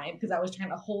the time because I was trying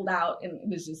to hold out, and it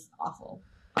was just awful,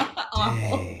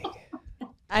 awful.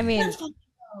 I mean.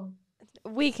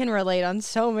 We can relate on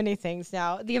so many things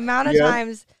now. The amount of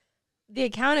times, the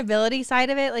accountability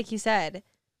side of it, like you said,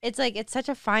 it's like it's such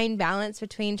a fine balance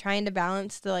between trying to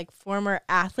balance the like former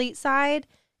athlete side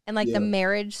and like the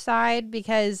marriage side.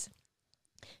 Because,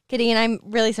 Kadeen, I'm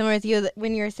really similar with you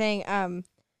when you're saying,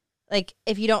 like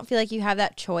if you don't feel like you have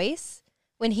that choice,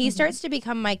 when he starts to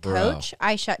become my coach,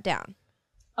 I shut down.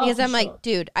 Because I'm like,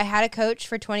 dude, I had a coach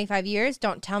for 25 years.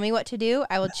 Don't tell me what to do.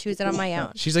 I will choose it on my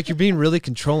own. She's like, you're being really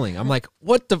controlling. I'm like,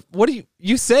 what do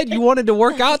you said you wanted to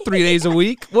work out 3 days a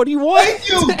week. What do you want?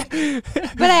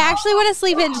 But I actually want to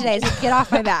sleep in today, so get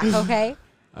off my back, okay?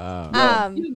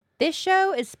 This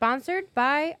show is sponsored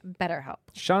by BetterHelp.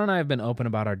 Sean and I have been open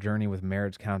about our journey with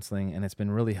marriage counseling, and it's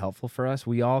been really helpful for us.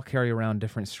 We all carry around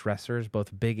different stressors,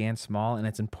 both big and small, and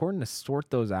it's important to sort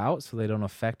those out so they don't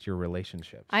affect your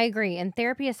relationships. I agree. And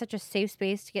therapy is such a safe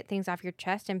space to get things off your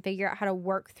chest and figure out how to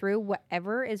work through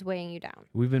whatever is weighing you down.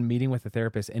 We've been meeting with a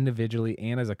therapist individually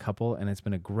and as a couple, and it's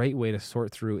been a great way to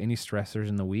sort through any stressors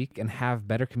in the week and have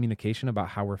better communication about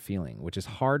how we're feeling, which is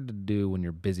hard to do when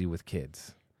you're busy with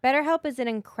kids. BetterHelp is an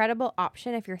incredible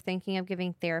option if you're thinking of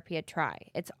giving therapy a try.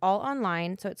 It's all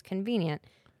online, so it's convenient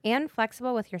and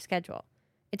flexible with your schedule.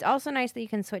 It's also nice that you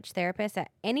can switch therapists at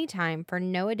any time for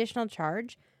no additional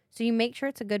charge, so you make sure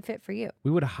it's a good fit for you. We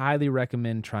would highly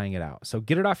recommend trying it out. So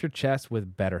get it off your chest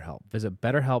with BetterHelp. Visit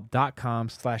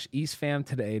BetterHelp.com/EastFam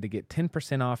today to get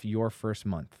 10% off your first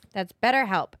month. That's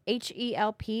BetterHelp,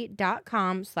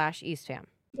 HELP.com/EastFam.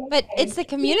 But it's the We have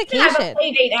communication. a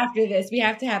play date after this. We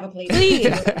have to have a play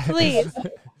date. Please, please.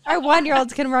 Our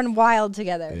 1-year-olds can run wild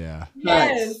together. Yeah.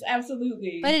 Yes,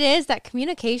 absolutely. But it is that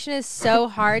communication is so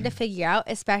hard to figure out,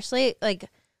 especially like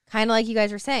kind of like you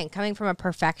guys were saying, coming from a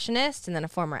perfectionist and then a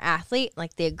former athlete,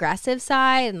 like the aggressive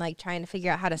side and like trying to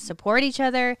figure out how to support each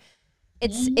other.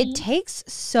 It takes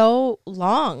so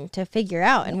long to figure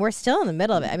out, and we're still in the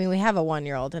middle of it. I mean, we have a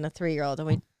 1-year-old and a 3-year-old, and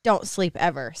we don't sleep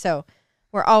ever, so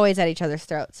we're always at each other's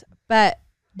throats. But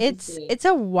it's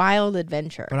a wild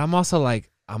adventure. But I'm also like,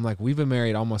 we've been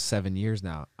married almost 7 years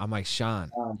now. I'm like,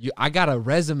 Sean, I got a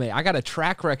resume. I got a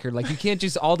track record. Like, you can't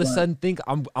just all of a sudden think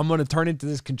I'm going to turn into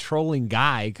this controlling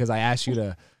guy because I asked you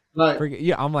to. Right.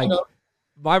 Yeah, I'm like,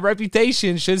 my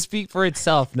reputation should speak for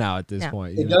itself now at this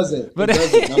point. It doesn't. But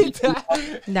it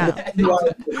doesn't. No. You're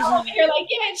like,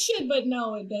 yeah, it should, but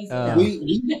no, it doesn't.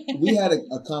 We had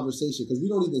a conversation because we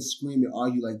don't even scream and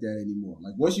argue like that anymore.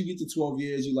 Like once you get to 12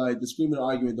 years, you like the screaming and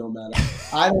arguing don't matter.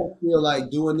 I don't feel like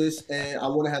doing this, and I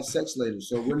want to have sex later,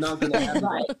 so we're not gonna have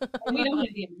Right. We don't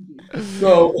have the energy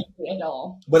So, at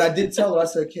all. but I did tell her. I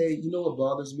said, "Kay, you know what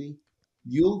bothers me?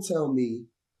 You'll tell me,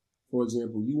 for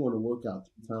example, you want to work out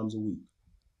 3 times a week.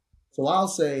 So I'll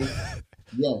say,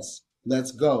 yes,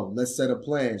 let's go. Let's set a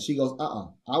plan." She goes, I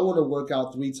want to work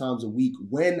out 3 times a week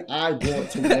when I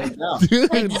want to work out.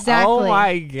 Dude, Exactly. Oh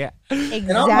my God.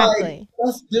 And I'm Exactly.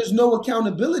 like, there's no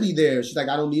accountability there. She's like,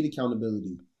 I don't need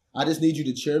accountability. I just need you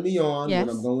to cheer me on Yes.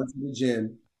 when I'm going to the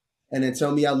gym and then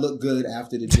tell me I look good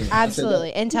after the gym.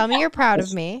 Absolutely. And tell me you're proud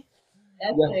of me.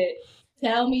 That's Yeah. it.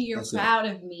 Tell me you're That's it. proud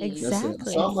of me.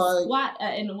 Exactly. So I'm like, Squat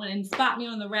and spot me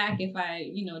on the rack if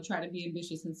I, try to be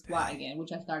ambitious and squat again,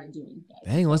 which I started doing.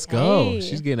 Dang, let's go. Hey.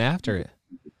 She's getting after it.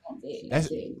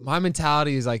 That's it. My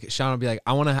mentality is like, Sean will be like,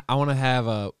 I want to have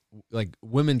a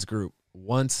women's group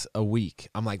once a week.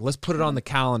 I'm like, let's put it on the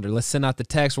calendar. Let's send out the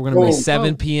text. We're gonna be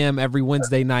 7 p.m. every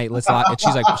Wednesday night. Let's. And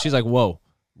she's like, whoa,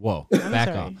 back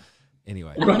sorry. up.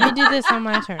 Anyway, Let me do this on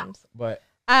my terms. but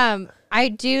I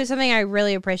do something I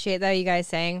really appreciate though, you guys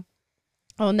saying.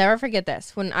 I'll never forget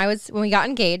this. When we got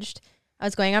engaged, I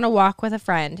was going on a walk with a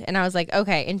friend and I was like,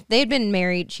 okay, and she had been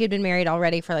married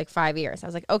already for like 5 years. I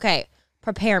was like, okay,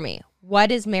 prepare me.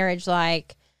 What is marriage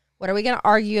like? What are we going to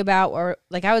argue about? Or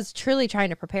like, I was truly trying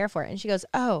to prepare for it. And she goes,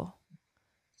 oh,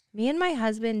 me and my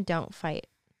husband don't fight.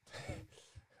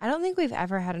 I don't think we've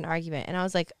ever had an argument. And I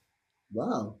was like,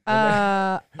 wow.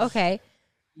 okay.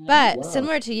 But Wow.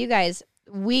 similar to you guys,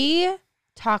 we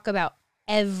talk about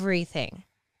everything.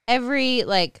 Every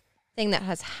thing that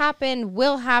has happened,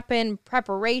 will happen,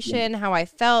 preparation, how I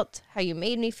felt, how you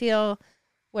made me feel,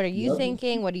 what are you Yep.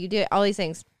 thinking, what do you do, all these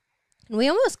things. And we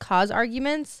almost cause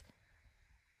arguments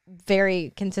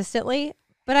very consistently,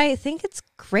 but I think it's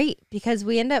great because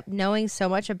we end up knowing so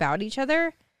much about each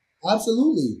other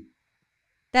Absolutely.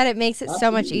 that it makes it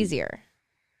so much Absolutely. easier.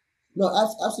 No,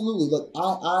 absolutely. Look,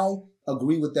 I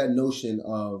agree with that notion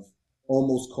of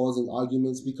almost causing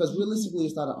arguments because realistically,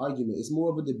 it's not an argument. It's more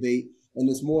of a debate and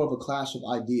it's more of a clash of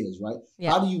ideas, right?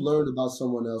 Yeah. How do you learn about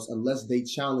someone else unless they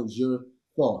challenge your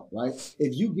thought, right?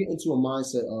 If you get into a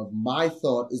mindset of my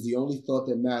thought is the only thought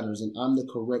that matters and I'm the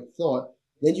correct thought,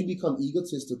 then you become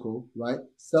egotistical, right?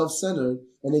 Self-centered.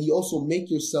 And then you also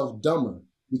make yourself dumber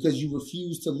because you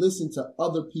refuse to listen to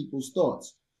other people's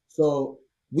thoughts. So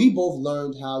we both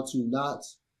learned how to not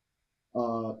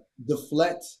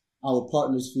deflect our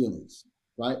partner's feelings,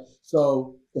 right?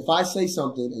 So if I say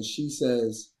something and she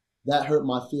says, that hurt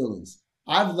my feelings,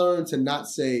 I've learned to not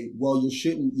say, well, your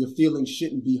feelings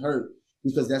shouldn't be hurt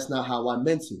because that's not how I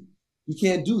meant it. You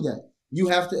can't do that. You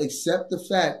have to accept the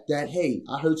fact that, hey,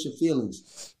 I hurt your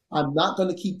feelings. I'm not going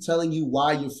to keep telling you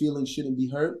why your feelings shouldn't be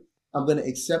hurt. I'm going to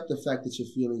accept the fact that your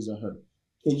feelings are hurt.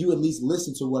 Can you at least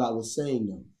listen to what I was saying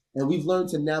though? And we've learned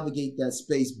to navigate that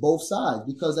space both sides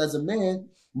because as a man,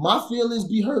 My feelings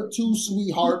be hurt too,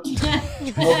 sweetheart.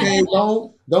 Okay,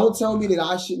 don't tell me that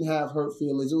I shouldn't have hurt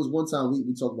feelings. It was one time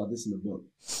we talked about this in the book.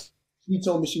 She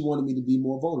told me she wanted me to be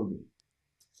more vulnerable.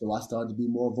 So I started to be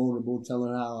more vulnerable,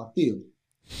 telling her how I feel.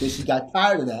 Then she got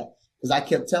tired of that because I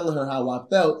kept telling her how I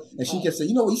felt, and she kept saying,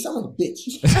 "You know what? You sound like a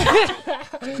bitch."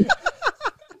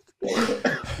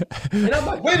 And I'm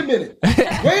like, wait a minute.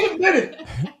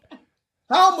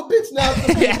 How am a bitch now to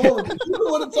be vulnerable? You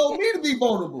would have told me to be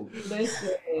vulnerable. Listen,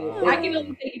 I can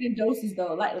only take it in doses,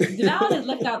 though. Like, Deval has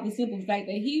left out the simple fact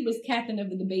that he was captain of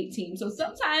the debate team. So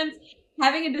sometimes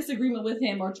having a disagreement with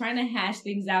him or trying to hash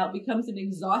things out becomes an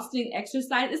exhausting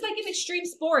exercise. It's like an extreme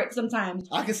sport sometimes.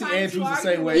 I can see Andrew's the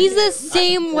same way. He's the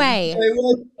same way.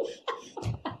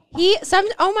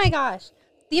 Oh my gosh.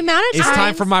 The amount of It's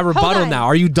time for my rebuttal now.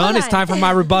 Are you done? It's time for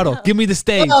my rebuttal. Give me the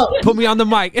stage. Put me on the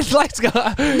mic. Let's go.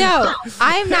 No,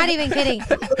 I'm not even kidding.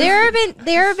 There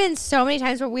have been so many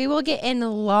times where we will get in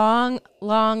long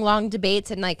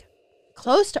debates and like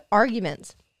close to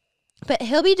arguments. But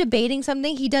he'll be debating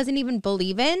something he doesn't even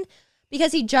believe in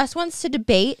because he just wants to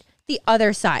debate the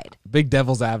other side. Big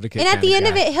devil's advocate. And at the end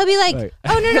of it, he'll be like,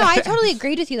 "Oh no, I totally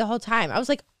agreed with you the whole time." I was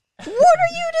like, "What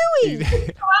are you doing?"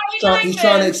 He's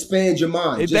trying to expand your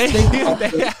mind. Just think about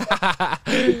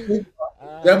it.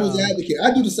 Devil's advocate.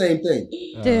 I do the same thing.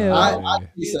 Dude. I do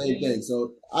the same thing.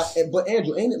 So, but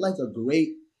Andrew, ain't it like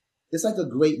it's like a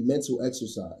great mental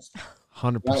exercise.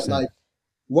 100%. Right? Like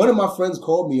one of my friends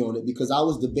called me on it because I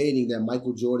was debating that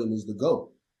Michael Jordan is the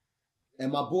GOAT.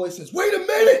 And my boy says, "Wait a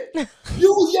minute!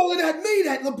 You was yelling at me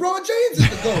that LeBron James is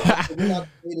the GOAT." We're not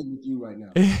debating with you right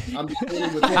now. I'm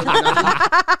debating with him.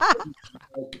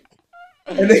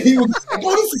 And then he was like,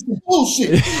 "Oh, this is some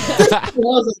bullshit." I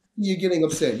was like, "You're getting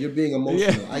upset. You're being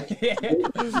emotional. I can't. I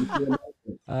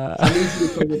need you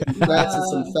to come with some stats and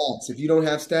some facts. If you don't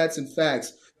have stats and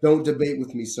facts, don't debate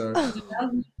with me, sir."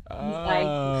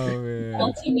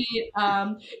 Ultimate.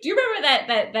 Do you remember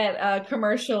that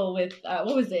commercial with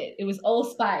what was it? It was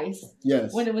Old Spice.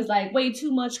 Yes. When it was like way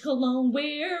too much cologne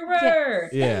wearer.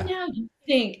 Yeah. And now you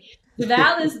think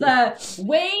Deval is the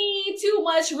way too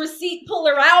much receipt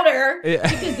puller outer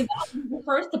because Deval was the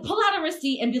first to pull out a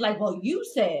receipt and be like, "Well, you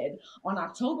said on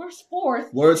October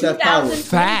 4th, words have power.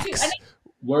 Facts.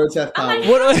 Words have power." I'm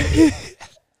like,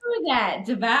 that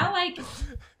Deval, like.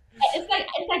 It's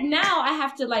like now I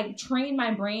have to like train my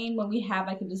brain when we have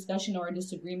like a discussion or a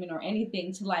disagreement or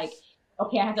anything to like,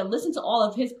 okay, I have to listen to all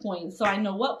of his points so I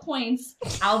know what points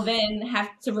I'll then have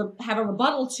to have a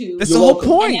rebuttal to. That's the whole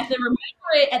point. And I have to remember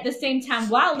it at the same time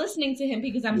while listening to him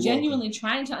because I'm genuinely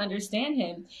trying to understand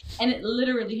him. And it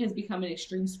literally has become an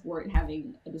extreme sport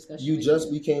having a discussion. You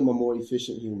just became a more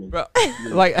efficient human. Bro,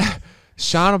 like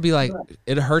Sean will be like,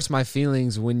 "It hurts my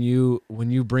feelings when you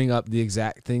bring up the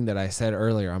exact thing that I said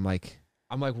earlier." I'm like,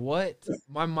 what?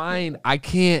 My mind, I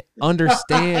can't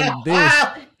understand this.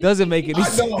 Doesn't make any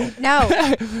sense. No.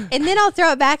 And then I'll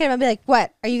throw it back and I'll be like,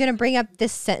 "What? Are you going to bring up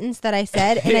this sentence that I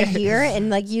said in a year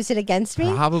and like use it against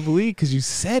me?" Probably because you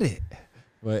said it.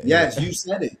 But yes, you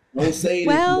said it. Don't say it.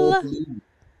 Well,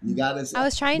 you gotta say. I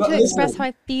was trying to express how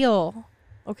I feel.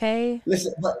 Okay.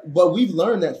 Listen, but we've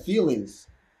learned that feelings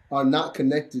are not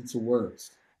connected to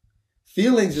words.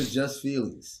 Feelings are just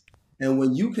feelings. And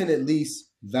when you can at least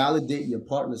validate your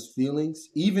partner's feelings,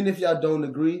 even if y'all don't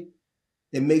agree,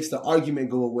 it makes the argument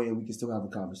go away and we can still have a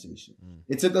conversation.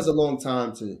 It took us a long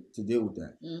time to deal with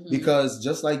that. Because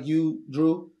just like you,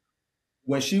 Drew,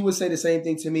 when she would say the same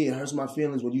thing to me, it hurts my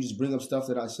feelings when you just bring up stuff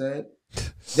that I said,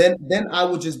 then I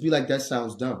would just be like, "That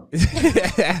sounds dumb."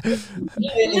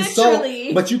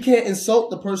 But you can't insult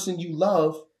the person you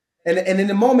love. And in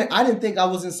the moment, I didn't think I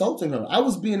was insulting her. I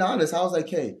was being honest. I was like,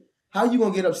 "Hey, how you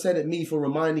gonna get upset at me for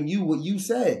reminding you what you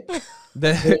said?"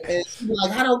 And she's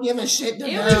like, "I don't give a shit."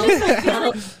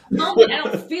 I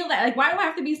don't feel that. Like, why do I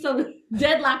have to be so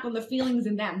deadlocked on the feelings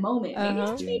in that moment? Maybe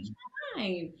I changed my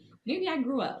mind. Maybe I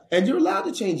grew up. And you're allowed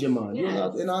to change your mind. Yes. You're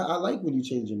allowed, and I like when you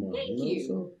change your mind. Thank you.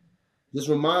 So just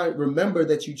remember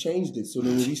that you changed it. So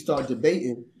then when we start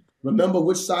debating, remember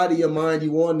which side of your mind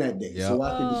you on that day. Yep. So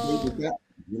I can debate with that.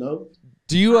 You know?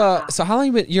 Do you so how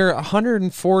long you're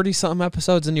 140 something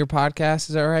episodes in your podcast,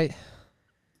 is that right?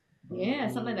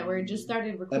 Yeah, something that we just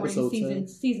started recording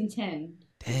season 10.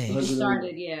 Dang. We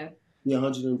started, yeah. Yeah,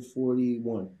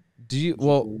 141. Do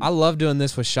you I love doing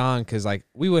this with Sean because like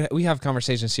we have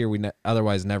conversations here we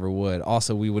otherwise never would.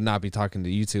 Also, we would not be talking to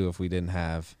you two if we didn't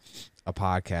have a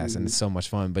podcast, and it's so much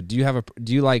fun. But do you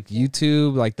like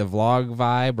YouTube, like the vlog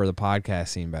vibe, or the podcast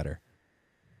scene better?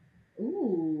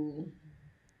 Ooh.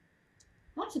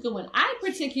 That's a good one. I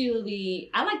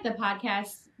like the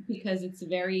podcast because it's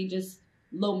very just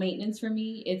low maintenance for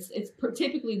me. It's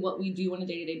typically what we do on a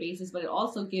day-to-day basis, but it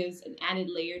also gives an added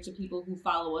layer to people who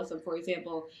follow us on, for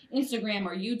example, Instagram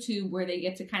or YouTube, where they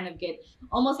get to kind of get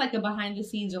almost like a behind the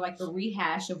scenes or like a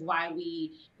rehash of why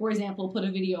we, for example, put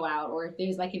a video out, or if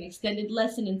there's like an extended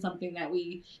lesson in something that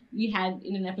we had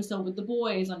in an episode with the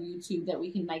boys on YouTube that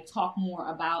we can like talk more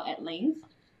about at length.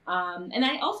 And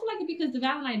I also like it because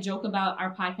DeVal and I joke about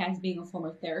our podcast being a form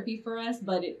of therapy for us,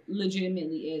 but it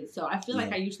legitimately is. So I feel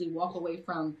like I usually walk away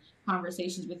from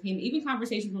conversations with him, even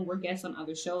conversations when we're guests on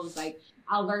other shows. Like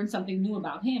I'll learn something new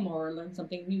about him or learn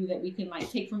something new that we can like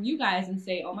take from you guys and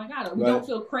say, oh my God, or we don't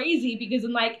feel crazy because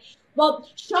I'm like, well,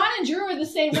 Sean and Drew are the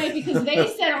same way because they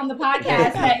said on the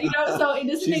podcast that, you know, so it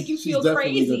doesn't make you feel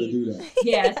crazy. Do that.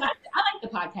 Yes, I like the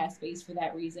podcast space for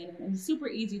that reason. And it's super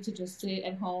easy to just sit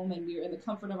at home and we're in the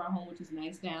comfort of our home, which is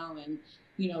nice now. And,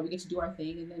 you know, we get to do our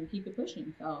thing and then keep it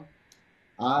pushing. So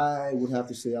I would have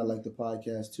to say I like the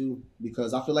podcast too,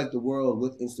 because I feel like the world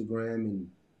with Instagram and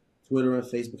Twitter and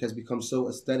Facebook has become so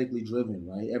aesthetically driven,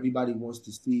 right? Everybody wants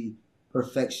to see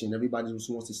perfection. Everybody just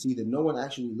wants to see that no one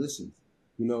actually listens.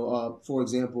 You know, for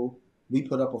example, we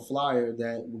put up a flyer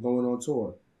that we're going on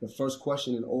tour. The first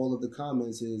question in all of the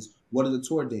comments is, what are the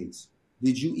tour dates?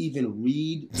 Did you even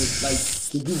read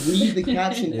did you read the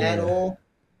caption at all?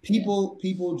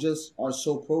 People just are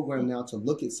so programmed now to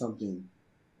look at something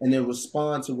and then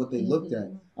respond to what they looked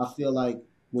at. I feel like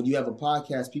when you have a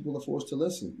podcast, people are forced to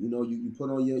listen. You know, you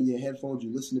put on your headphones,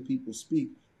 you listen to people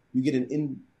speak, you get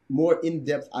more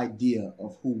in-depth idea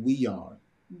of who we are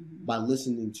by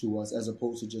listening to us as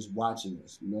opposed to just watching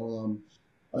us. You know,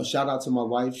 a shout out to my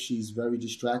wife. She's very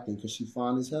distracting because she's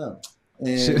fine as hell.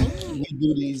 And we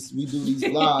do these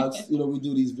vlogs. You know, we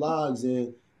do these vlogs,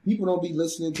 and people don't be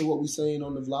listening to what we're saying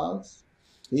on the vlogs.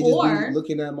 They just be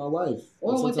looking at my wife.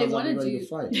 Or what they want to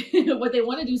do. What they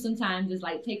want to do sometimes is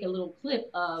like take a little clip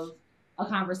of a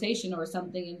conversation or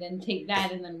something and then take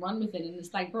that and then run with it. And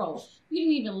it's like, bro, you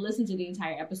didn't even listen to the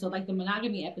entire episode. Like the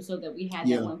monogamy episode that we had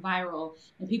that went viral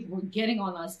and people were getting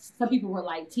on us. Some people were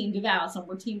like Team DeVal, some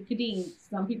were Team Kadeen.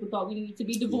 Some people thought we needed to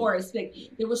be divorced. Like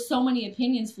there were so many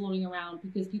opinions floating around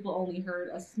because people only heard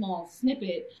a small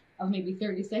snippet of maybe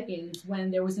 30 seconds when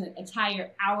there was an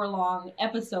entire hour-long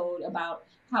episode about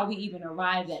how we even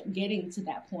arrived at getting to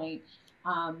that point.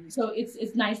 So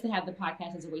it's nice to have the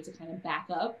podcast as a way to kind of back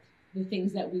up the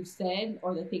things that we've said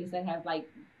or the things that have like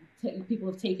people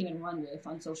have taken and run with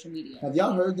on social media. Have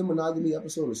y'all heard the monogamy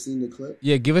episode or seen the clip?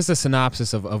 Yeah, give us a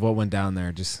synopsis of what went down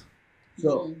there.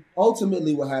 So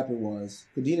ultimately what happened was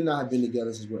Kadeen and I have been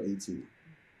together since we're 18.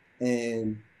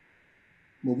 And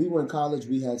when we were in college,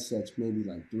 we had sex maybe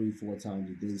like 3-4 times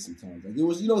a day sometimes. Like it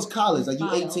was, you know, it's college. Like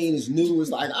you're 18, it's new,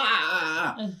 it's like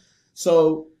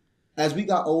So as we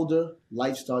got older,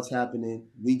 life starts happening.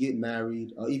 We get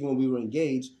married. Even when we were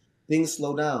engaged, things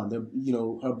slow down. You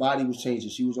know, her body was changing.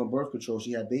 She was on birth control.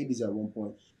 She had babies at one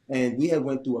point. And we had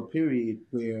went through a period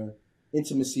where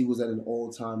intimacy was at an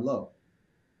all-time low.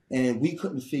 And we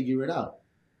couldn't figure it out.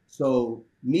 So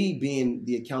me being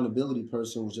the accountability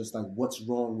person was just like, what's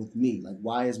wrong with me? Like,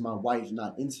 why is my wife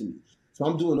not into me? So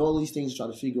I'm doing all these things to try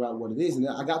to figure out what it is. And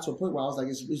I got to a point where I was like,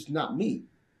 it's not me.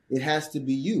 It has to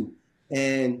be you.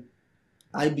 And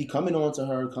I'd be coming on to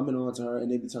her,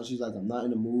 and every time she's like, I'm not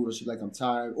in the mood, or she's like, I'm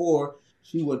tired, or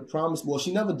she would promise, well,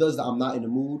 she never does that, I'm not in the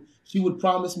mood. She would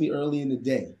promise me early in the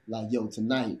day, like, yo,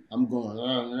 tonight, I'm going,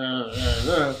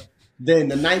 Then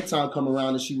the nighttime come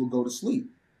around and she would go to sleep.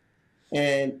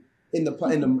 And in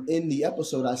the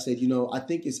episode, I said, you know, I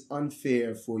think it's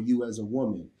unfair for you as a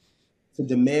woman to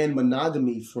demand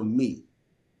monogamy from me.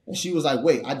 And she was like,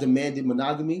 wait, I demanded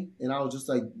monogamy? And I was just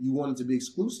like, you wanted to be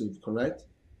exclusive, correct?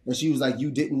 And she was like,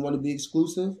 you didn't want to be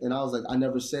exclusive? And I was like, I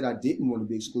never said I didn't want to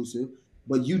be exclusive,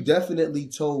 but you definitely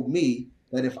told me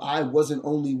that if I wasn't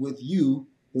only with you,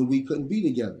 then we couldn't be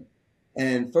together.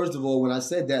 And first of all, when I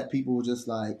said that, people were just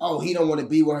like, oh, he don't want to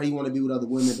be with her, he want to be with other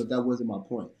women, but that wasn't my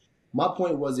point. My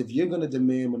point was, if you're going to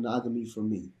demand monogamy from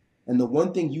me, and the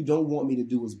one thing you don't want me to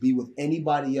do is be with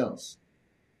anybody else,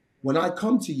 when I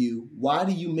come to you, why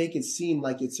do you make it seem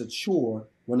like it's a chore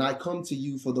when I come to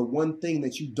you for the one thing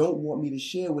that you don't want me to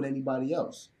share with anybody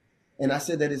else? And I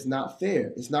said that it's not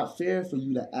fair. It's not fair for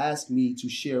you to ask me to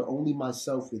share only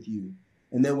myself with you.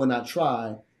 And then when I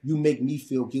try, you make me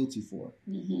feel guilty for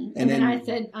it. Mm-hmm. And then I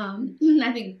said,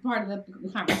 I think part of the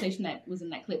conversation that was in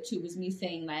that clip too was me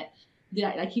saying that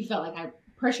he felt like I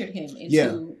pressured him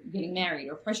into getting married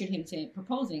or pressured him to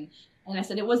proposing. And I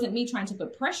said, it wasn't me trying to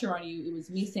put pressure on you. It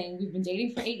was me saying, we've been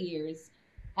dating for 8 years.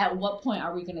 at what point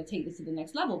are we going to take this to the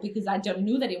next level? Because I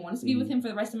knew that I wanted to be with him for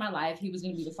the rest of my life. He was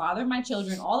going to be the father of my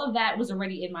children. All of that was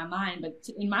already in my mind. But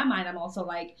in my mind, I'm also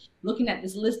like looking at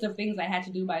this list of things I had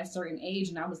to do by a certain age.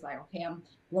 And I was like, okay, I'm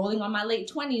rolling on my late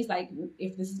 20s. Like,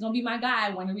 if this is going to be my guy,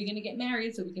 when are we going to get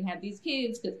married so we can have these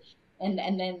kids? And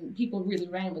then people really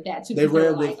ran with that too. They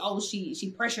were like, oh,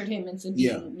 she pressured him into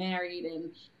being married.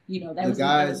 And, that was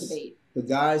a debate. The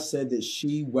guy said that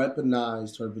she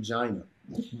weaponized her vagina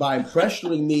by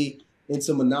pressuring me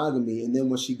into monogamy, and then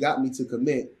when she got me to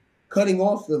commit, cutting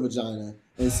off the vagina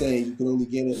and saying you can only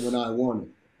get it when I want it.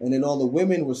 And then all the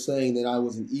women were saying that I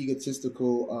was an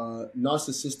egotistical,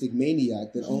 narcissistic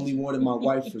maniac that only wanted my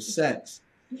wife for sex.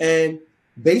 And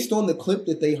based on the clip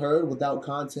that they heard without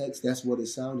context, that's what it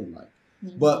sounded like.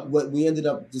 Mm-hmm. But what we ended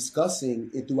up discussing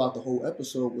throughout the whole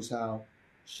episode was how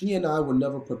she and I were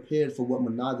never prepared for what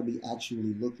monogamy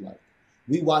actually looked like.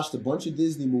 We watched a bunch of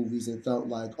Disney movies and felt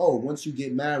like, oh, once you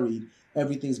get married,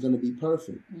 everything's going to be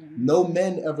perfect. Mm-hmm. No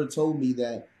men ever told me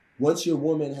that once your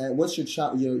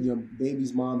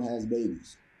baby's mom has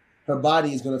babies, her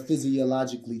body is going to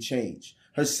physiologically change.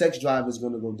 Her sex drive is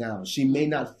going to go down. She may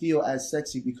not feel as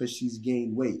sexy because she's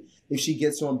gained weight. If she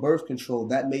gets on birth control,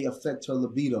 that may affect her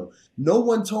libido. No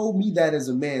one told me that as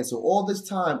a man. So all this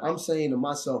time, I'm saying to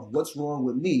myself, what's wrong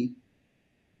with me?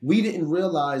 We didn't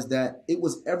realize that it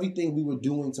was everything we were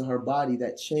doing to her body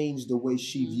that changed the way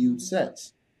she viewed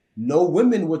sex. No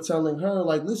women were telling her,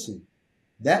 like, listen,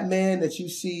 that man that you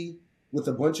see with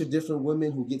a bunch of different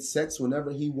women who get sex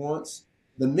whenever he wants,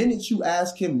 the minute you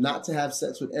ask him not to have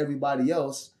sex with everybody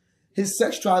else, his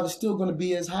sex drive is still going to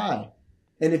be as high.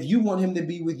 And if you want him to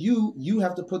be with you, you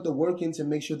have to put the work in to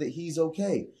make sure that he's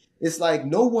okay. It's like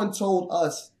no one told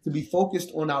us to be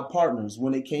focused on our partners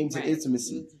when it came to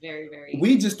intimacy. It's very, very.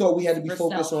 We just thought we had to be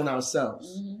focused on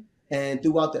ourselves. Mm-hmm. And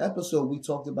throughout the episode, we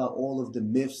talked about all of the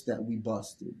myths that we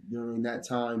busted during that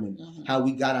time and how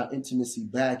we got our intimacy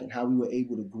back and how we were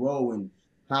able to grow and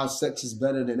how sex is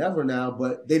better than ever now.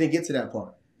 But they didn't get to that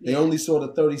part. They only saw the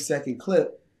 30-second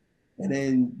clip and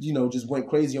then, just went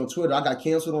crazy on Twitter. I got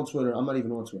canceled on Twitter. I'm not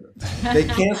even on Twitter. They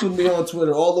canceled me on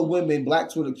Twitter. All the women,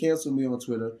 Black Twitter, canceled me on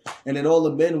Twitter. And then all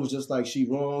the men was just like, she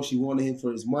wrong. She wanted him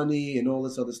for his money and all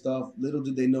this other stuff. Little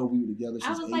did they know we were together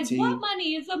since 18. I was like, what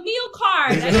money? It's a meal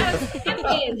card. I got a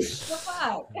package. The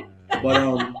fuck?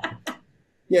 But,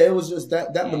 yeah, it was just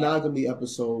that monogamy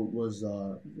episode was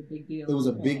a big deal. It was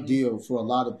a big deal for a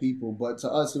lot of people. But to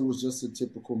us, it was just a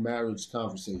typical marriage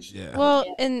conversation. Yeah. Well,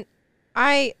 and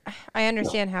I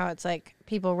understand how it's like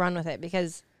people run with it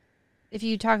because if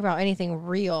you talk about anything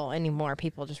real anymore,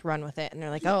 people just run with it and they're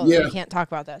like, oh, you can't talk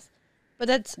about this. But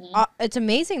it's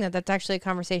amazing that that's actually a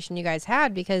conversation you guys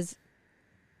had because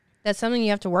that's something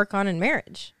you have to work on in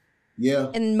marriage. Yeah.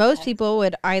 And most people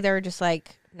would either just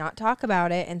like not talk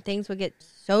about it and things would get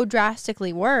so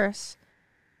drastically worse.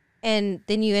 And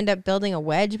then you end up building a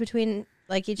wedge between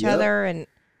like each other. And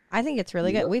I think it's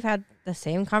really good. We've had the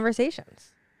same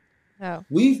conversations. Oh.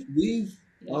 We've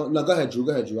no, go ahead, Drew.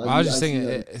 I was just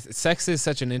thinking, sex is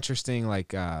such an interesting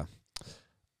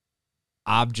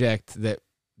object that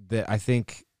I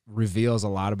think reveals a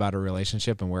lot about a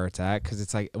relationship and where it's at. Because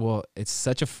it's like, well, it's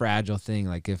such a fragile thing.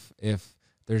 Like if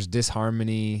there's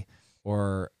disharmony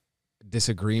or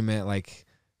disagreement, like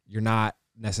you're not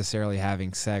necessarily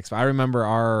having sex. But I remember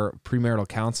our premarital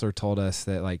counselor told us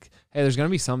that like, hey, there's gonna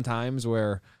be some times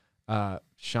where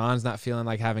Sean's not feeling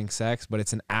like having sex, but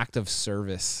it's an act of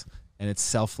service and it's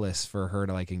selfless for her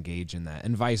to like engage in that,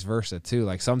 and vice versa too.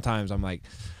 Like sometimes I'm like,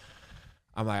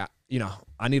 I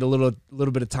need a little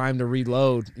bit of time to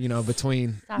reload,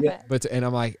 between, and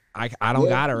I'm like, I don't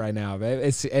got it right now,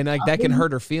 babe. And like that can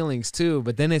hurt her feelings too.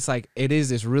 But then it's like, it is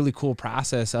this really cool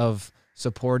process of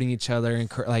supporting each other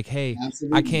and like, hey,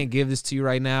 absolutely. I can't give this to you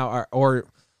right now, or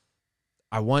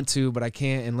I want to, but I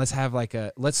can't. And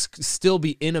let's still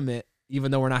be intimate,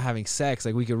 even though we're not having sex.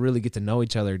 Like we could really get to know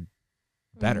each other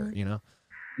better,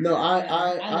 No,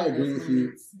 I agree with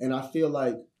you. And I feel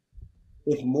like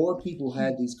if more people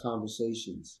had these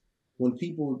conversations, when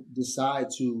people decide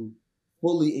to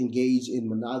fully engage in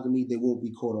monogamy, they won't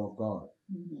be caught off guard.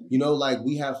 Mm-hmm. Like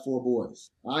we have 4 boys.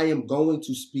 I am going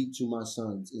to speak to my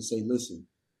sons and say, listen,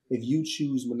 if you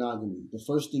choose monogamy, the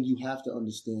first thing you have to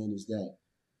understand is that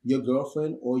your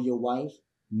girlfriend or your wife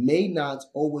may not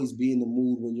always be in the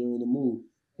mood when you're in the mood.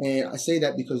 And I say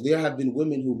that because there have been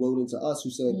women who wrote into us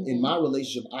who said, in my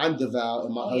relationship, I'm devout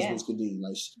and my husband's Kadeem.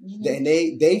 Like, and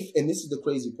and this is the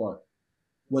crazy part.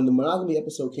 When the monogamy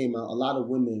episode came out, a lot of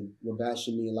women were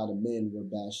bashing me. A lot of men were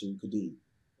bashing Kadeem.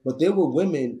 But there were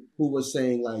women who were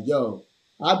saying like, yo,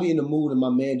 I be in the mood and my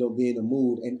man don't be in the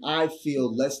mood. And I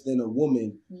feel less than a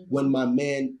woman when my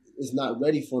man is not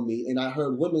ready for me. And I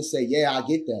heard women say, yeah, I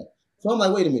get that. So I'm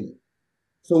like, wait a minute.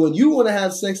 So when you want to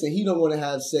have sex and he don't want to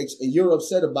have sex and you're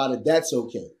upset about it, that's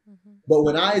okay. Mm-hmm. But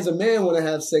when I as a man want to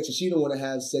have sex and she don't want to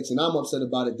have sex and I'm upset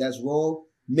about it, that's wrong.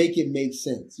 Make it make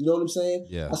sense. You know what I'm saying?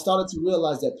 Yeah. I started to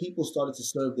realize that people started to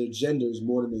serve their genders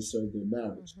more than they serve their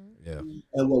marriage. Mm-hmm. Yeah.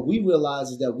 And what we realize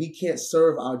is that we can't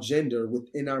serve our gender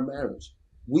within our marriage.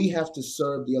 We have to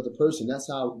serve the other person. That's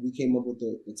how we came up with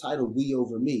the title, We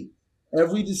Over Me.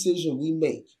 Every decision we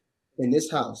make in this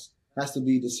house has to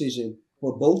be a decision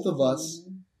for both of us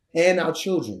and our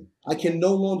children. I can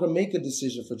no longer make a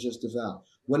decision for just DeVal.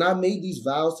 When I made these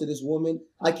vows to this woman,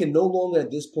 I can no longer at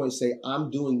this point say,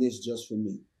 I'm doing this just for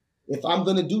me. If I'm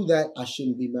going to do that, I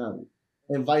shouldn't be married,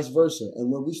 and vice versa.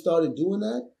 And when we started doing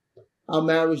that, our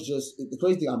marriage the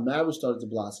crazy thing, our marriage started to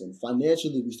blossom.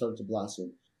 Financially, we started to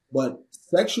blossom. But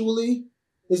sexually,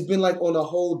 it's been like on a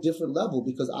whole different level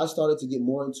because I started to get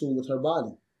more in tune with her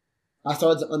body. I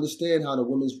started to understand how the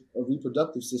women's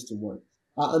reproductive system works.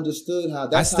 I understood how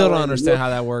that. I still don't understand how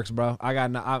that works, bro. I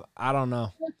don't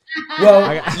know.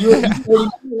 Well,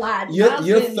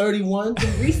 you're 31.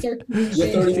 Research. You're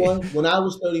 31. When I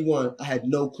was 31, I had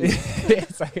no clue.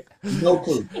 No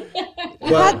clue.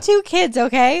 You had 2 kids,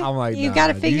 okay? I'm like, you got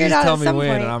to figure it out at some tell me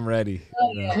when, point. and I'm ready.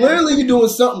 Clearly, you're doing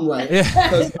something right.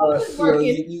 Because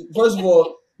first of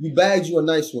all, you bagged you a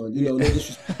nice one. You know, no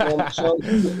disrespect.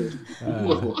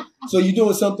 So you're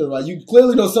doing something right. You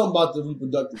clearly know something about the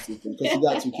reproductive system because you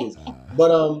got 2 kids.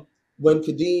 But when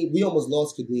Kadeen, we almost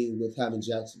lost Kadeen with having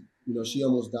Jackson. You know, she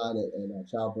almost died at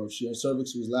childbirth. Her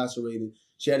cervix was lacerated.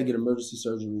 She had to get emergency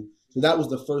surgery. So that was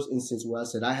the first instance where I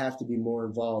said I have to be more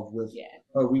involved with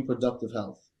her reproductive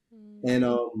health. And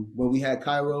when we had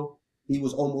Cairo, he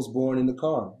was almost born in the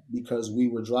car because we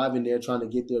were driving there trying to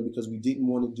get there because we didn't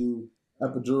want to do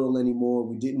epidural anymore.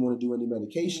 We didn't want to do any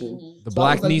medication. The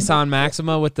black Nissan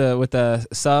Maxima with the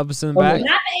subs in the back.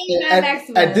 Not the 89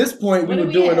 Maxima. At this point, we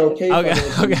were doing okay.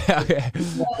 Okay.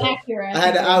 I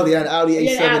had an Audi.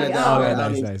 A7 at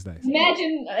the Nice.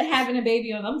 Imagine having a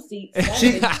baby on them seats.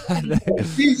 She's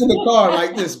in the car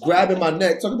like this, grabbing my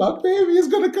neck, talking about, baby, it's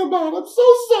going to come out. I'm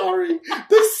so sorry.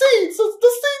 The seat's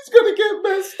going to get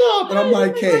messed up. And I'm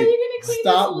like, hey,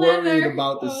 stop worrying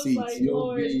about the seats.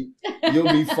 You'll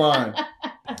be fine.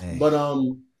 But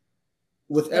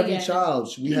with every child,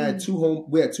 we had two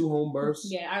home births.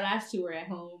 Yeah, our last 2 were at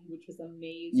home, which was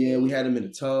amazing. Yeah, we had them in a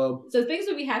tub. So things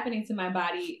would be happening to my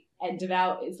body at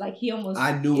DeVal. It's like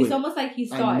it's almost like he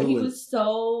saw it. He was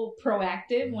so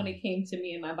proactive when it came to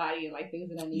me and my body and like things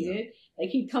that I needed. Like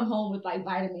he'd come home with like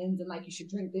vitamins and like you should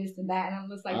drink this and that, and I'm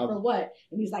just like, for what?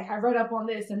 And he's like, I read up on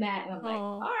this and that, and I'm like,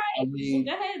 all right, well,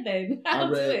 go ahead then.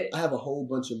 I have a whole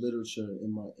bunch of literature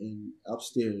in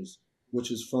upstairs,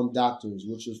 which is from doctors,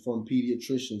 which is from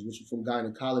pediatricians, which is from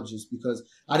gynecologists, because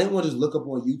I didn't want to just look up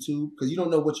on YouTube because you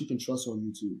don't know what you can trust on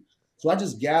YouTube. So I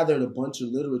just gathered a bunch of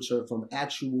literature from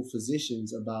actual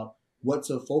physicians about what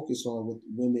to focus on with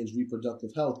women's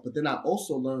reproductive health. But then I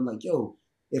also learned like,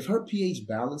 if her pH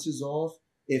balance is off,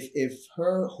 if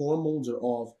her hormones are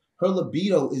off, her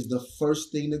libido is the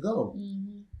first thing to go.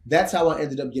 Mm-hmm. That's how I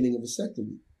ended up getting a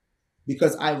vasectomy,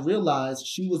 because I realized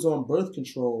she was on birth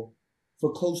control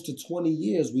for close to 20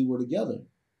 years. We were together.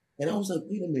 And I was like,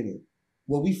 wait a minute.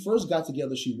 When we first got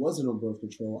together, she wasn't on birth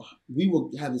control. We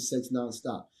were having sex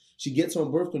nonstop. She gets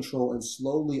on birth control, and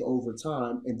slowly over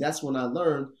time, and that's when I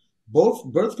learned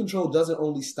birth control doesn't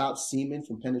only stop semen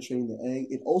from penetrating the egg,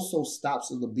 it also stops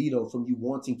the libido from you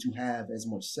wanting to have as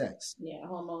much sex. Yeah,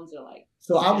 hormones are like.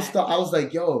 So I was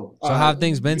like, yo. So how have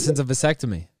things been since a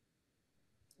vasectomy?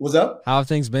 What's up? How have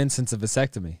things been since a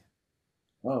vasectomy?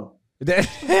 Oh. This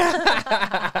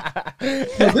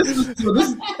is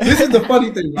the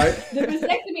funny thing, right? The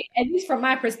vasectomy, at least from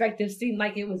my perspective, seemed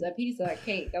like it was a piece of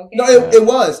cake. Okay. No, it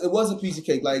was a piece of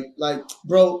cake. Like,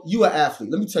 bro, you an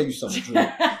athlete. Let me tell you something, Drew.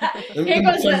 Here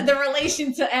goes the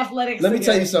relation to athletics. Let me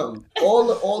tell you something.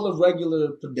 All the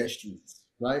regular pedestrians,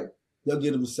 right? They'll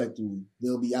get a vasectomy.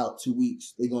 They'll be out 2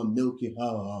 weeks. They're gonna milk it.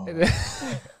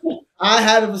 I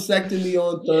had a vasectomy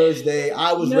on Thursday.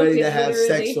 I was ready to have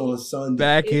sex on Sunday.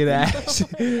 Back in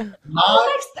action.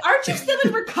 Aren't you still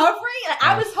in recovery?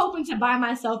 I was hoping to buy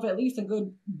myself at least a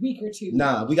good week or 2.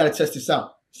 Nah, we got to test this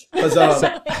out. Because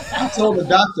I told the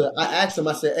doctor, I asked him,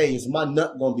 I said, hey, is my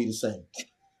nut going to be the same?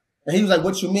 And he was like,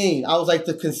 what you mean? I was like,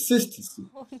 the consistency.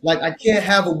 Like, I can't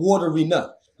have a watery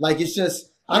nut. Like, it's just,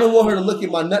 I don't want her to look at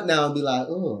my nut now and be like,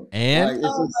 oh. And?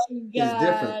 Like, it's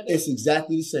different. It's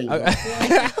exactly the same. Actually,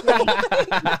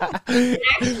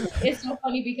 it's so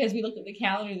funny because we looked at the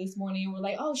calendar this morning and we're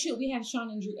like, oh, shoot, we have Sean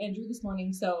and Drew this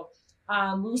morning. So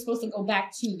we were supposed to go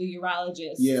back to the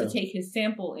urologist to take his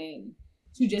sample in.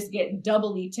 to just get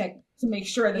doubly checked to make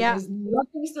sure that there's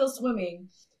nothing still swimming.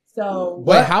 So,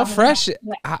 but how fresh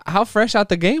out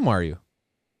the game are you?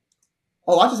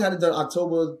 Oh, I just had it done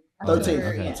October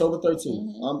 13th. Okay. October 13th.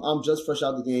 Mm-hmm. I'm just fresh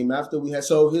out the game. After we had,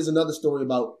 so here's another story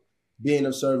about being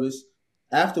of service.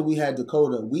 After we had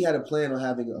Dakota, we had a plan on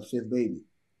having a fifth baby.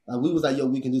 We was like, yo,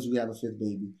 we can do this. We have a fifth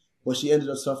baby. But she ended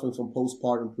up suffering from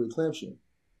postpartum preeclampsia.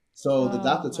 So the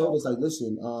doctor told us, like,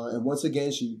 listen, and once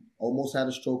again, she almost had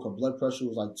a stroke. Her blood pressure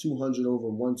was like 200 over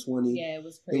 120. Yeah, it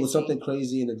was crazy. It was something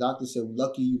crazy. And the doctor said,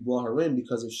 lucky you brought her in,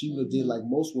 because if she would have did like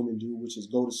most women do, which is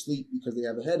go to sleep because they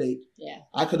have a headache,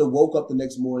 I could have woke up the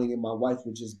next morning and my wife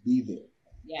would just be there.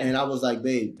 Yeah. And I was like,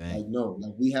 babe, like, no,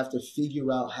 like we have to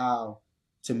figure out how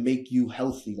to make you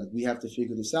healthy. Like we have to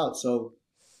figure this out. So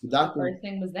the first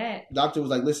thing was that. Doctor was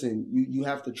like, listen, you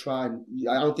have to try.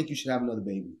 I don't think you should have another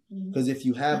baby. Because if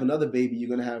you have another baby,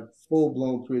 you're going to have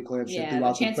full-blown preeclampsia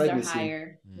throughout the pregnancy. Yeah, the chances are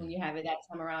higher when you have it that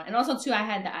time around. And also, too, I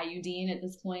had the IUD in at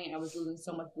this point. I was losing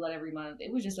so much blood every month.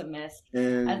 It was just a mess.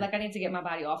 And I was like, I need to get my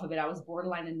body off of it. I was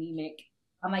borderline anemic.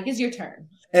 I'm like, it's your turn.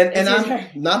 And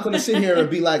I'm not going to sit here and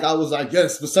be like, I was like,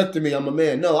 yes, vasectomy, I'm a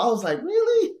man. No, I was like,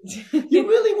 really? You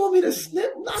really want me to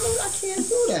snip? I can't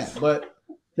do that. But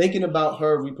thinking about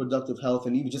her reproductive health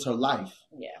and even just her life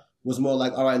was more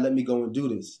like, all right, let me go and do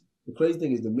this. The crazy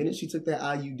thing is the minute she took that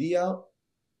IUD out,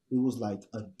 it was like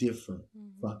a different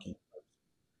fucking,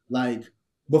 like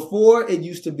before it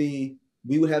used to be,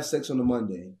 we would have sex on a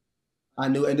Monday. I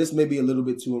knew, and this may be a little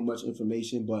bit too much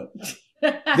information, but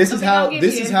this is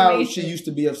how she used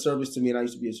to be of service to me and I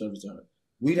used to be of service to her.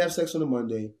 We'd have sex on a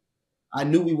Monday. I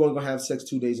knew we weren't going to have sex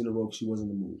 2 days in a row because she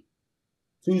wasn't in the mood.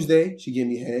 Tuesday, she gave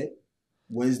me head.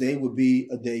 Wednesday would be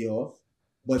a day off.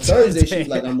 But Thursday, she's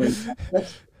like, I'm ready.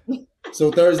 So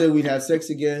Thursday, we'd have sex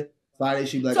again. Friday,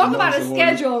 she'd be like, talk about a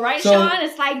schedule, right, Sean?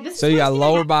 It's like, this. So you got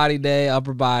lower body day,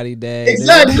 upper body day.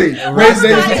 Exactly.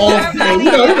 Wednesday is off day.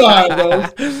 You know how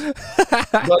it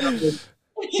goes.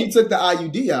 But she took the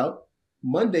IUD out.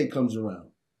 Monday comes around.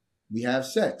 We have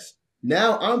sex.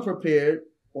 Now I'm prepared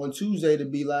on Tuesday to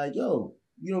be like, yo,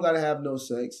 you don't got to have no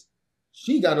sex.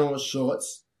 She got on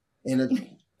shorts and a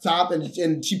top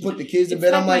and she put the kids in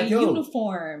bed. I'm like, yo.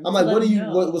 Uniform. I'm like, what are you,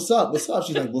 what's up? What's up?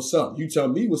 She's like, what's up? You tell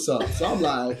me what's up. So I'm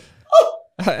like,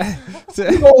 oh,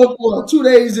 we going for 2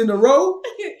 days in a row.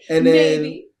 And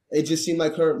then it just seemed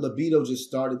like her libido just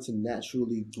started to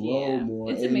naturally grow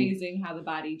more. It's amazing how the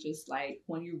body just like,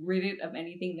 when you're rid of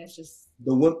anything that's just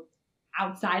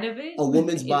outside of it. A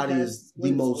woman's body is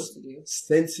the most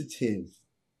sensitive.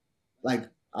 Like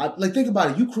think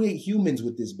about it. You create humans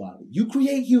with this body. You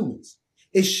create humans.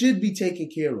 It should be taken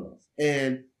care of.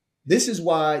 And this is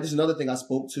another thing I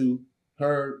spoke to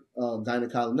her your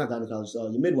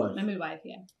midwife. My midwife,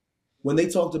 yeah. When they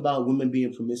talked about women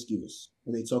being promiscuous,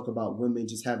 when they talk about women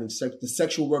just having the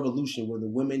sexual revolution where the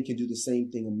women can do the same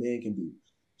thing a man can do.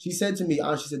 She said to me,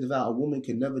 she said, Deval, a woman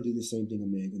can never do the same thing a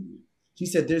man can do. She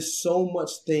said, there's so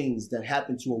much things that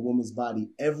happen to a woman's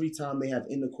body every time they have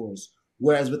intercourse,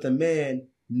 whereas with a man,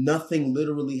 nothing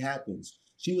literally happens.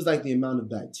 She was like the amount of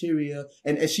bacteria.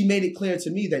 And she made it clear to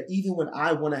me that even when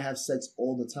I want to have sex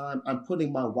all the time, I'm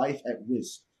putting my wife at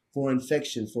risk for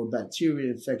infection, for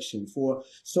bacteria infection, for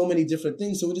so many different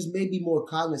things. So it just made me more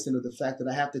cognizant of the fact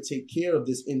that I have to take care of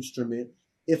this instrument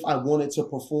if I wanted to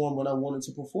perform when I wanted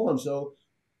to perform. So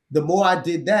the more I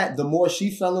did that, the more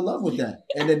she fell in love with that.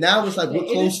 And then now it's like we're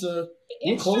closer.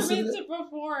 We're closer to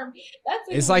perform.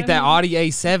 It's like that Audi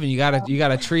A7. You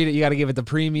gotta treat it. You gotta give it the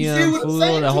premium food,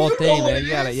 the whole thing, man. You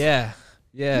gotta, yeah.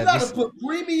 You gotta put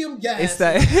premium gas. It's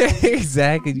that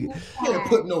exactly. You can't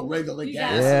put no regular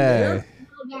gas in there.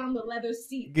 Down the leather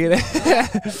seat. Get it.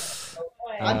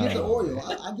 I get the oil.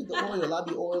 I get the oil. I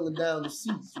be oiling down the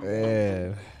seats.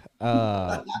 Man.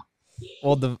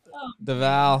 Well,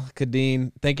 Deval,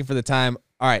 Kadeen, thank you for the time.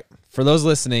 All right, for those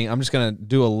listening, I'm just going to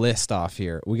do a list off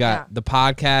here. We got the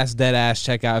podcast, Deadass,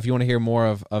 check out. If you want to hear more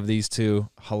of these two,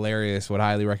 hilarious, would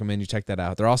highly recommend you check that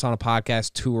out. They're also on a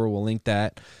podcast tour. We'll link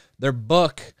that. Their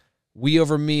book, We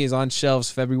Over Me, is on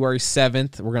shelves February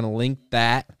 7th. We're going to link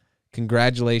that.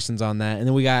 Congratulations on that. And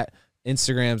then we got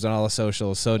Instagrams and all the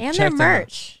socials. So and check their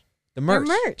merch. The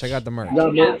merch. Check out the merch. We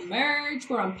got merch.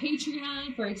 We're on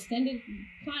Patreon for extended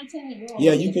content.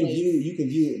 Yeah, you can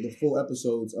view the full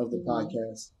episodes of the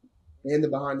podcast and the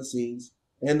behind the scenes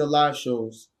and the live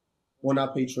shows on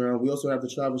our Patreon. We also have the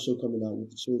travel show coming out with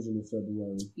the children in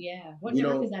February. Yeah. What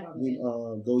network is that on?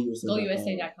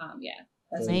 GoUSA.com. Yeah.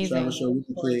 That's amazing. Travel show with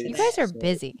the kids. You guys are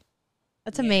busy.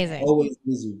 That's amazing. Always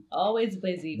busy. Always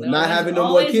busy. But not having no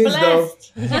more kids,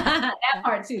 blessed. Though. That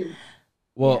part, too.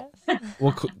 Well,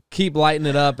 we'll keep lighting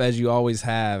it up as you always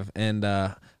have. And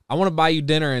I want to buy you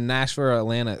dinner in Nashville or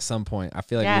Atlanta at some point. I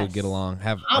feel like we would get along.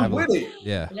 I'm with it.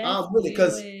 Yeah. I'm with it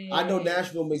because I know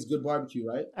Nashville makes good barbecue,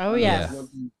 right? Oh, yeah.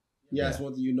 That's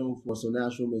one thing you know for. So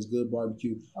Nashville makes good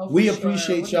barbecue. Oh, we sure.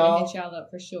 appreciate y'all. Hit y'all up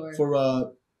for sure.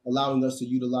 For allowing us to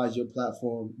utilize your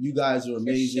platform. You guys are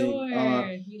amazing. For sure.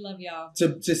 We love y'all.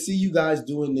 To see you guys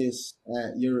doing this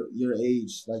at your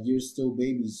age, like you're still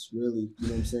babies, really. You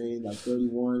know what I'm saying? Like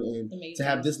 31, and amazing. To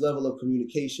have this level of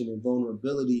communication and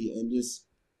vulnerability and just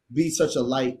be such a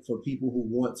light for people who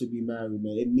want to be married,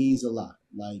 man. It means a lot.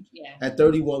 Like at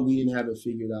 31, we didn't have it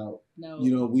figured out. No.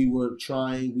 You know, we were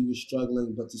trying, we were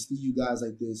struggling, but to see you guys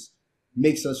like this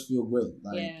makes us feel great.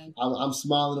 Like I'm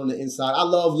smiling on the inside. I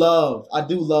love love. I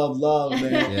do love,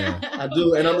 man. I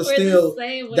do, and I'm still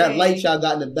that light y'all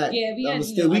got in the back. Yeah,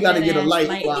 we got to get a light.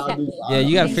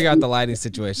 You got to figure out the lighting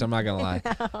situation. I'm not gonna lie.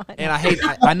 And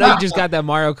I know you just got that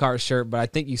Mario Kart shirt, but I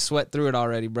think you sweat through it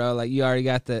already, bro. Like you already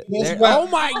got the. Oh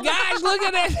my gosh! Look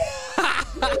at it.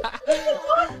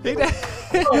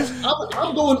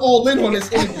 I'm going all in on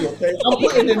this interview. Okay, I'm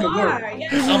putting in the work.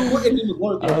 I'm putting in the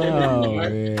work.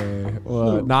 Yeah.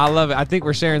 Well, no, I love it. I think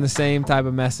we're sharing the same type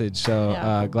of message.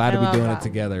 So glad to be doing it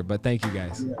together. But thank you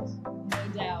guys. No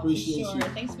doubt. Appreciate you.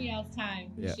 Thanks for y'all's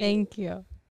time. Thank you. All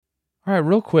right,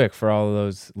 real quick for all of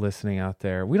those listening out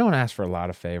there, we don't ask for a lot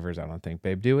of favors, I don't think,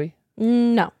 babe, do we?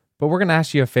 No. But we're going to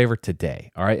ask you a favor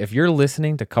today. All right. If you're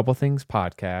listening to Couple Things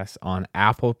Podcast on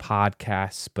Apple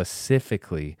Podcasts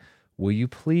specifically, will you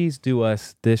please do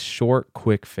us this short,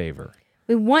 quick favor?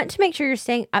 We want to make sure you're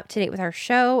staying up to date with our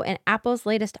show, and Apple's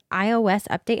latest iOS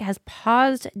update has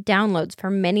paused downloads for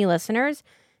many listeners.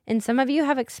 And some of you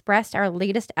have expressed our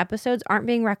latest episodes aren't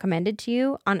being recommended to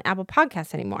you on Apple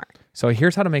Podcasts anymore. So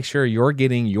here's how to make sure you're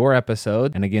getting your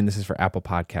episode. And again, this is for Apple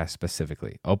Podcasts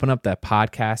specifically. Open up that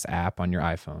podcast app on your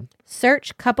iPhone.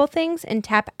 Search Couple Things and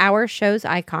tap our show's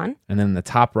icon. And then in the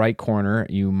top right corner,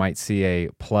 you might see a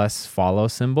plus follow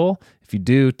symbol. If you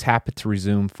do, tap it to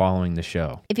resume following the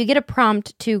show. If you get a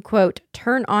prompt to, quote,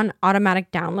 turn on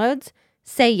automatic downloads,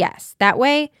 say yes. That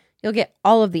way, you'll get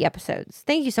all of the episodes.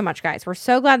 Thank you so much, guys. We're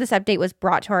so glad this update was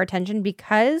brought to our attention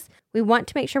because we want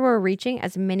to make sure we're reaching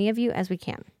as many of you as we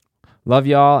can. Love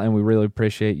y'all, and we really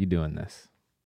appreciate you doing this.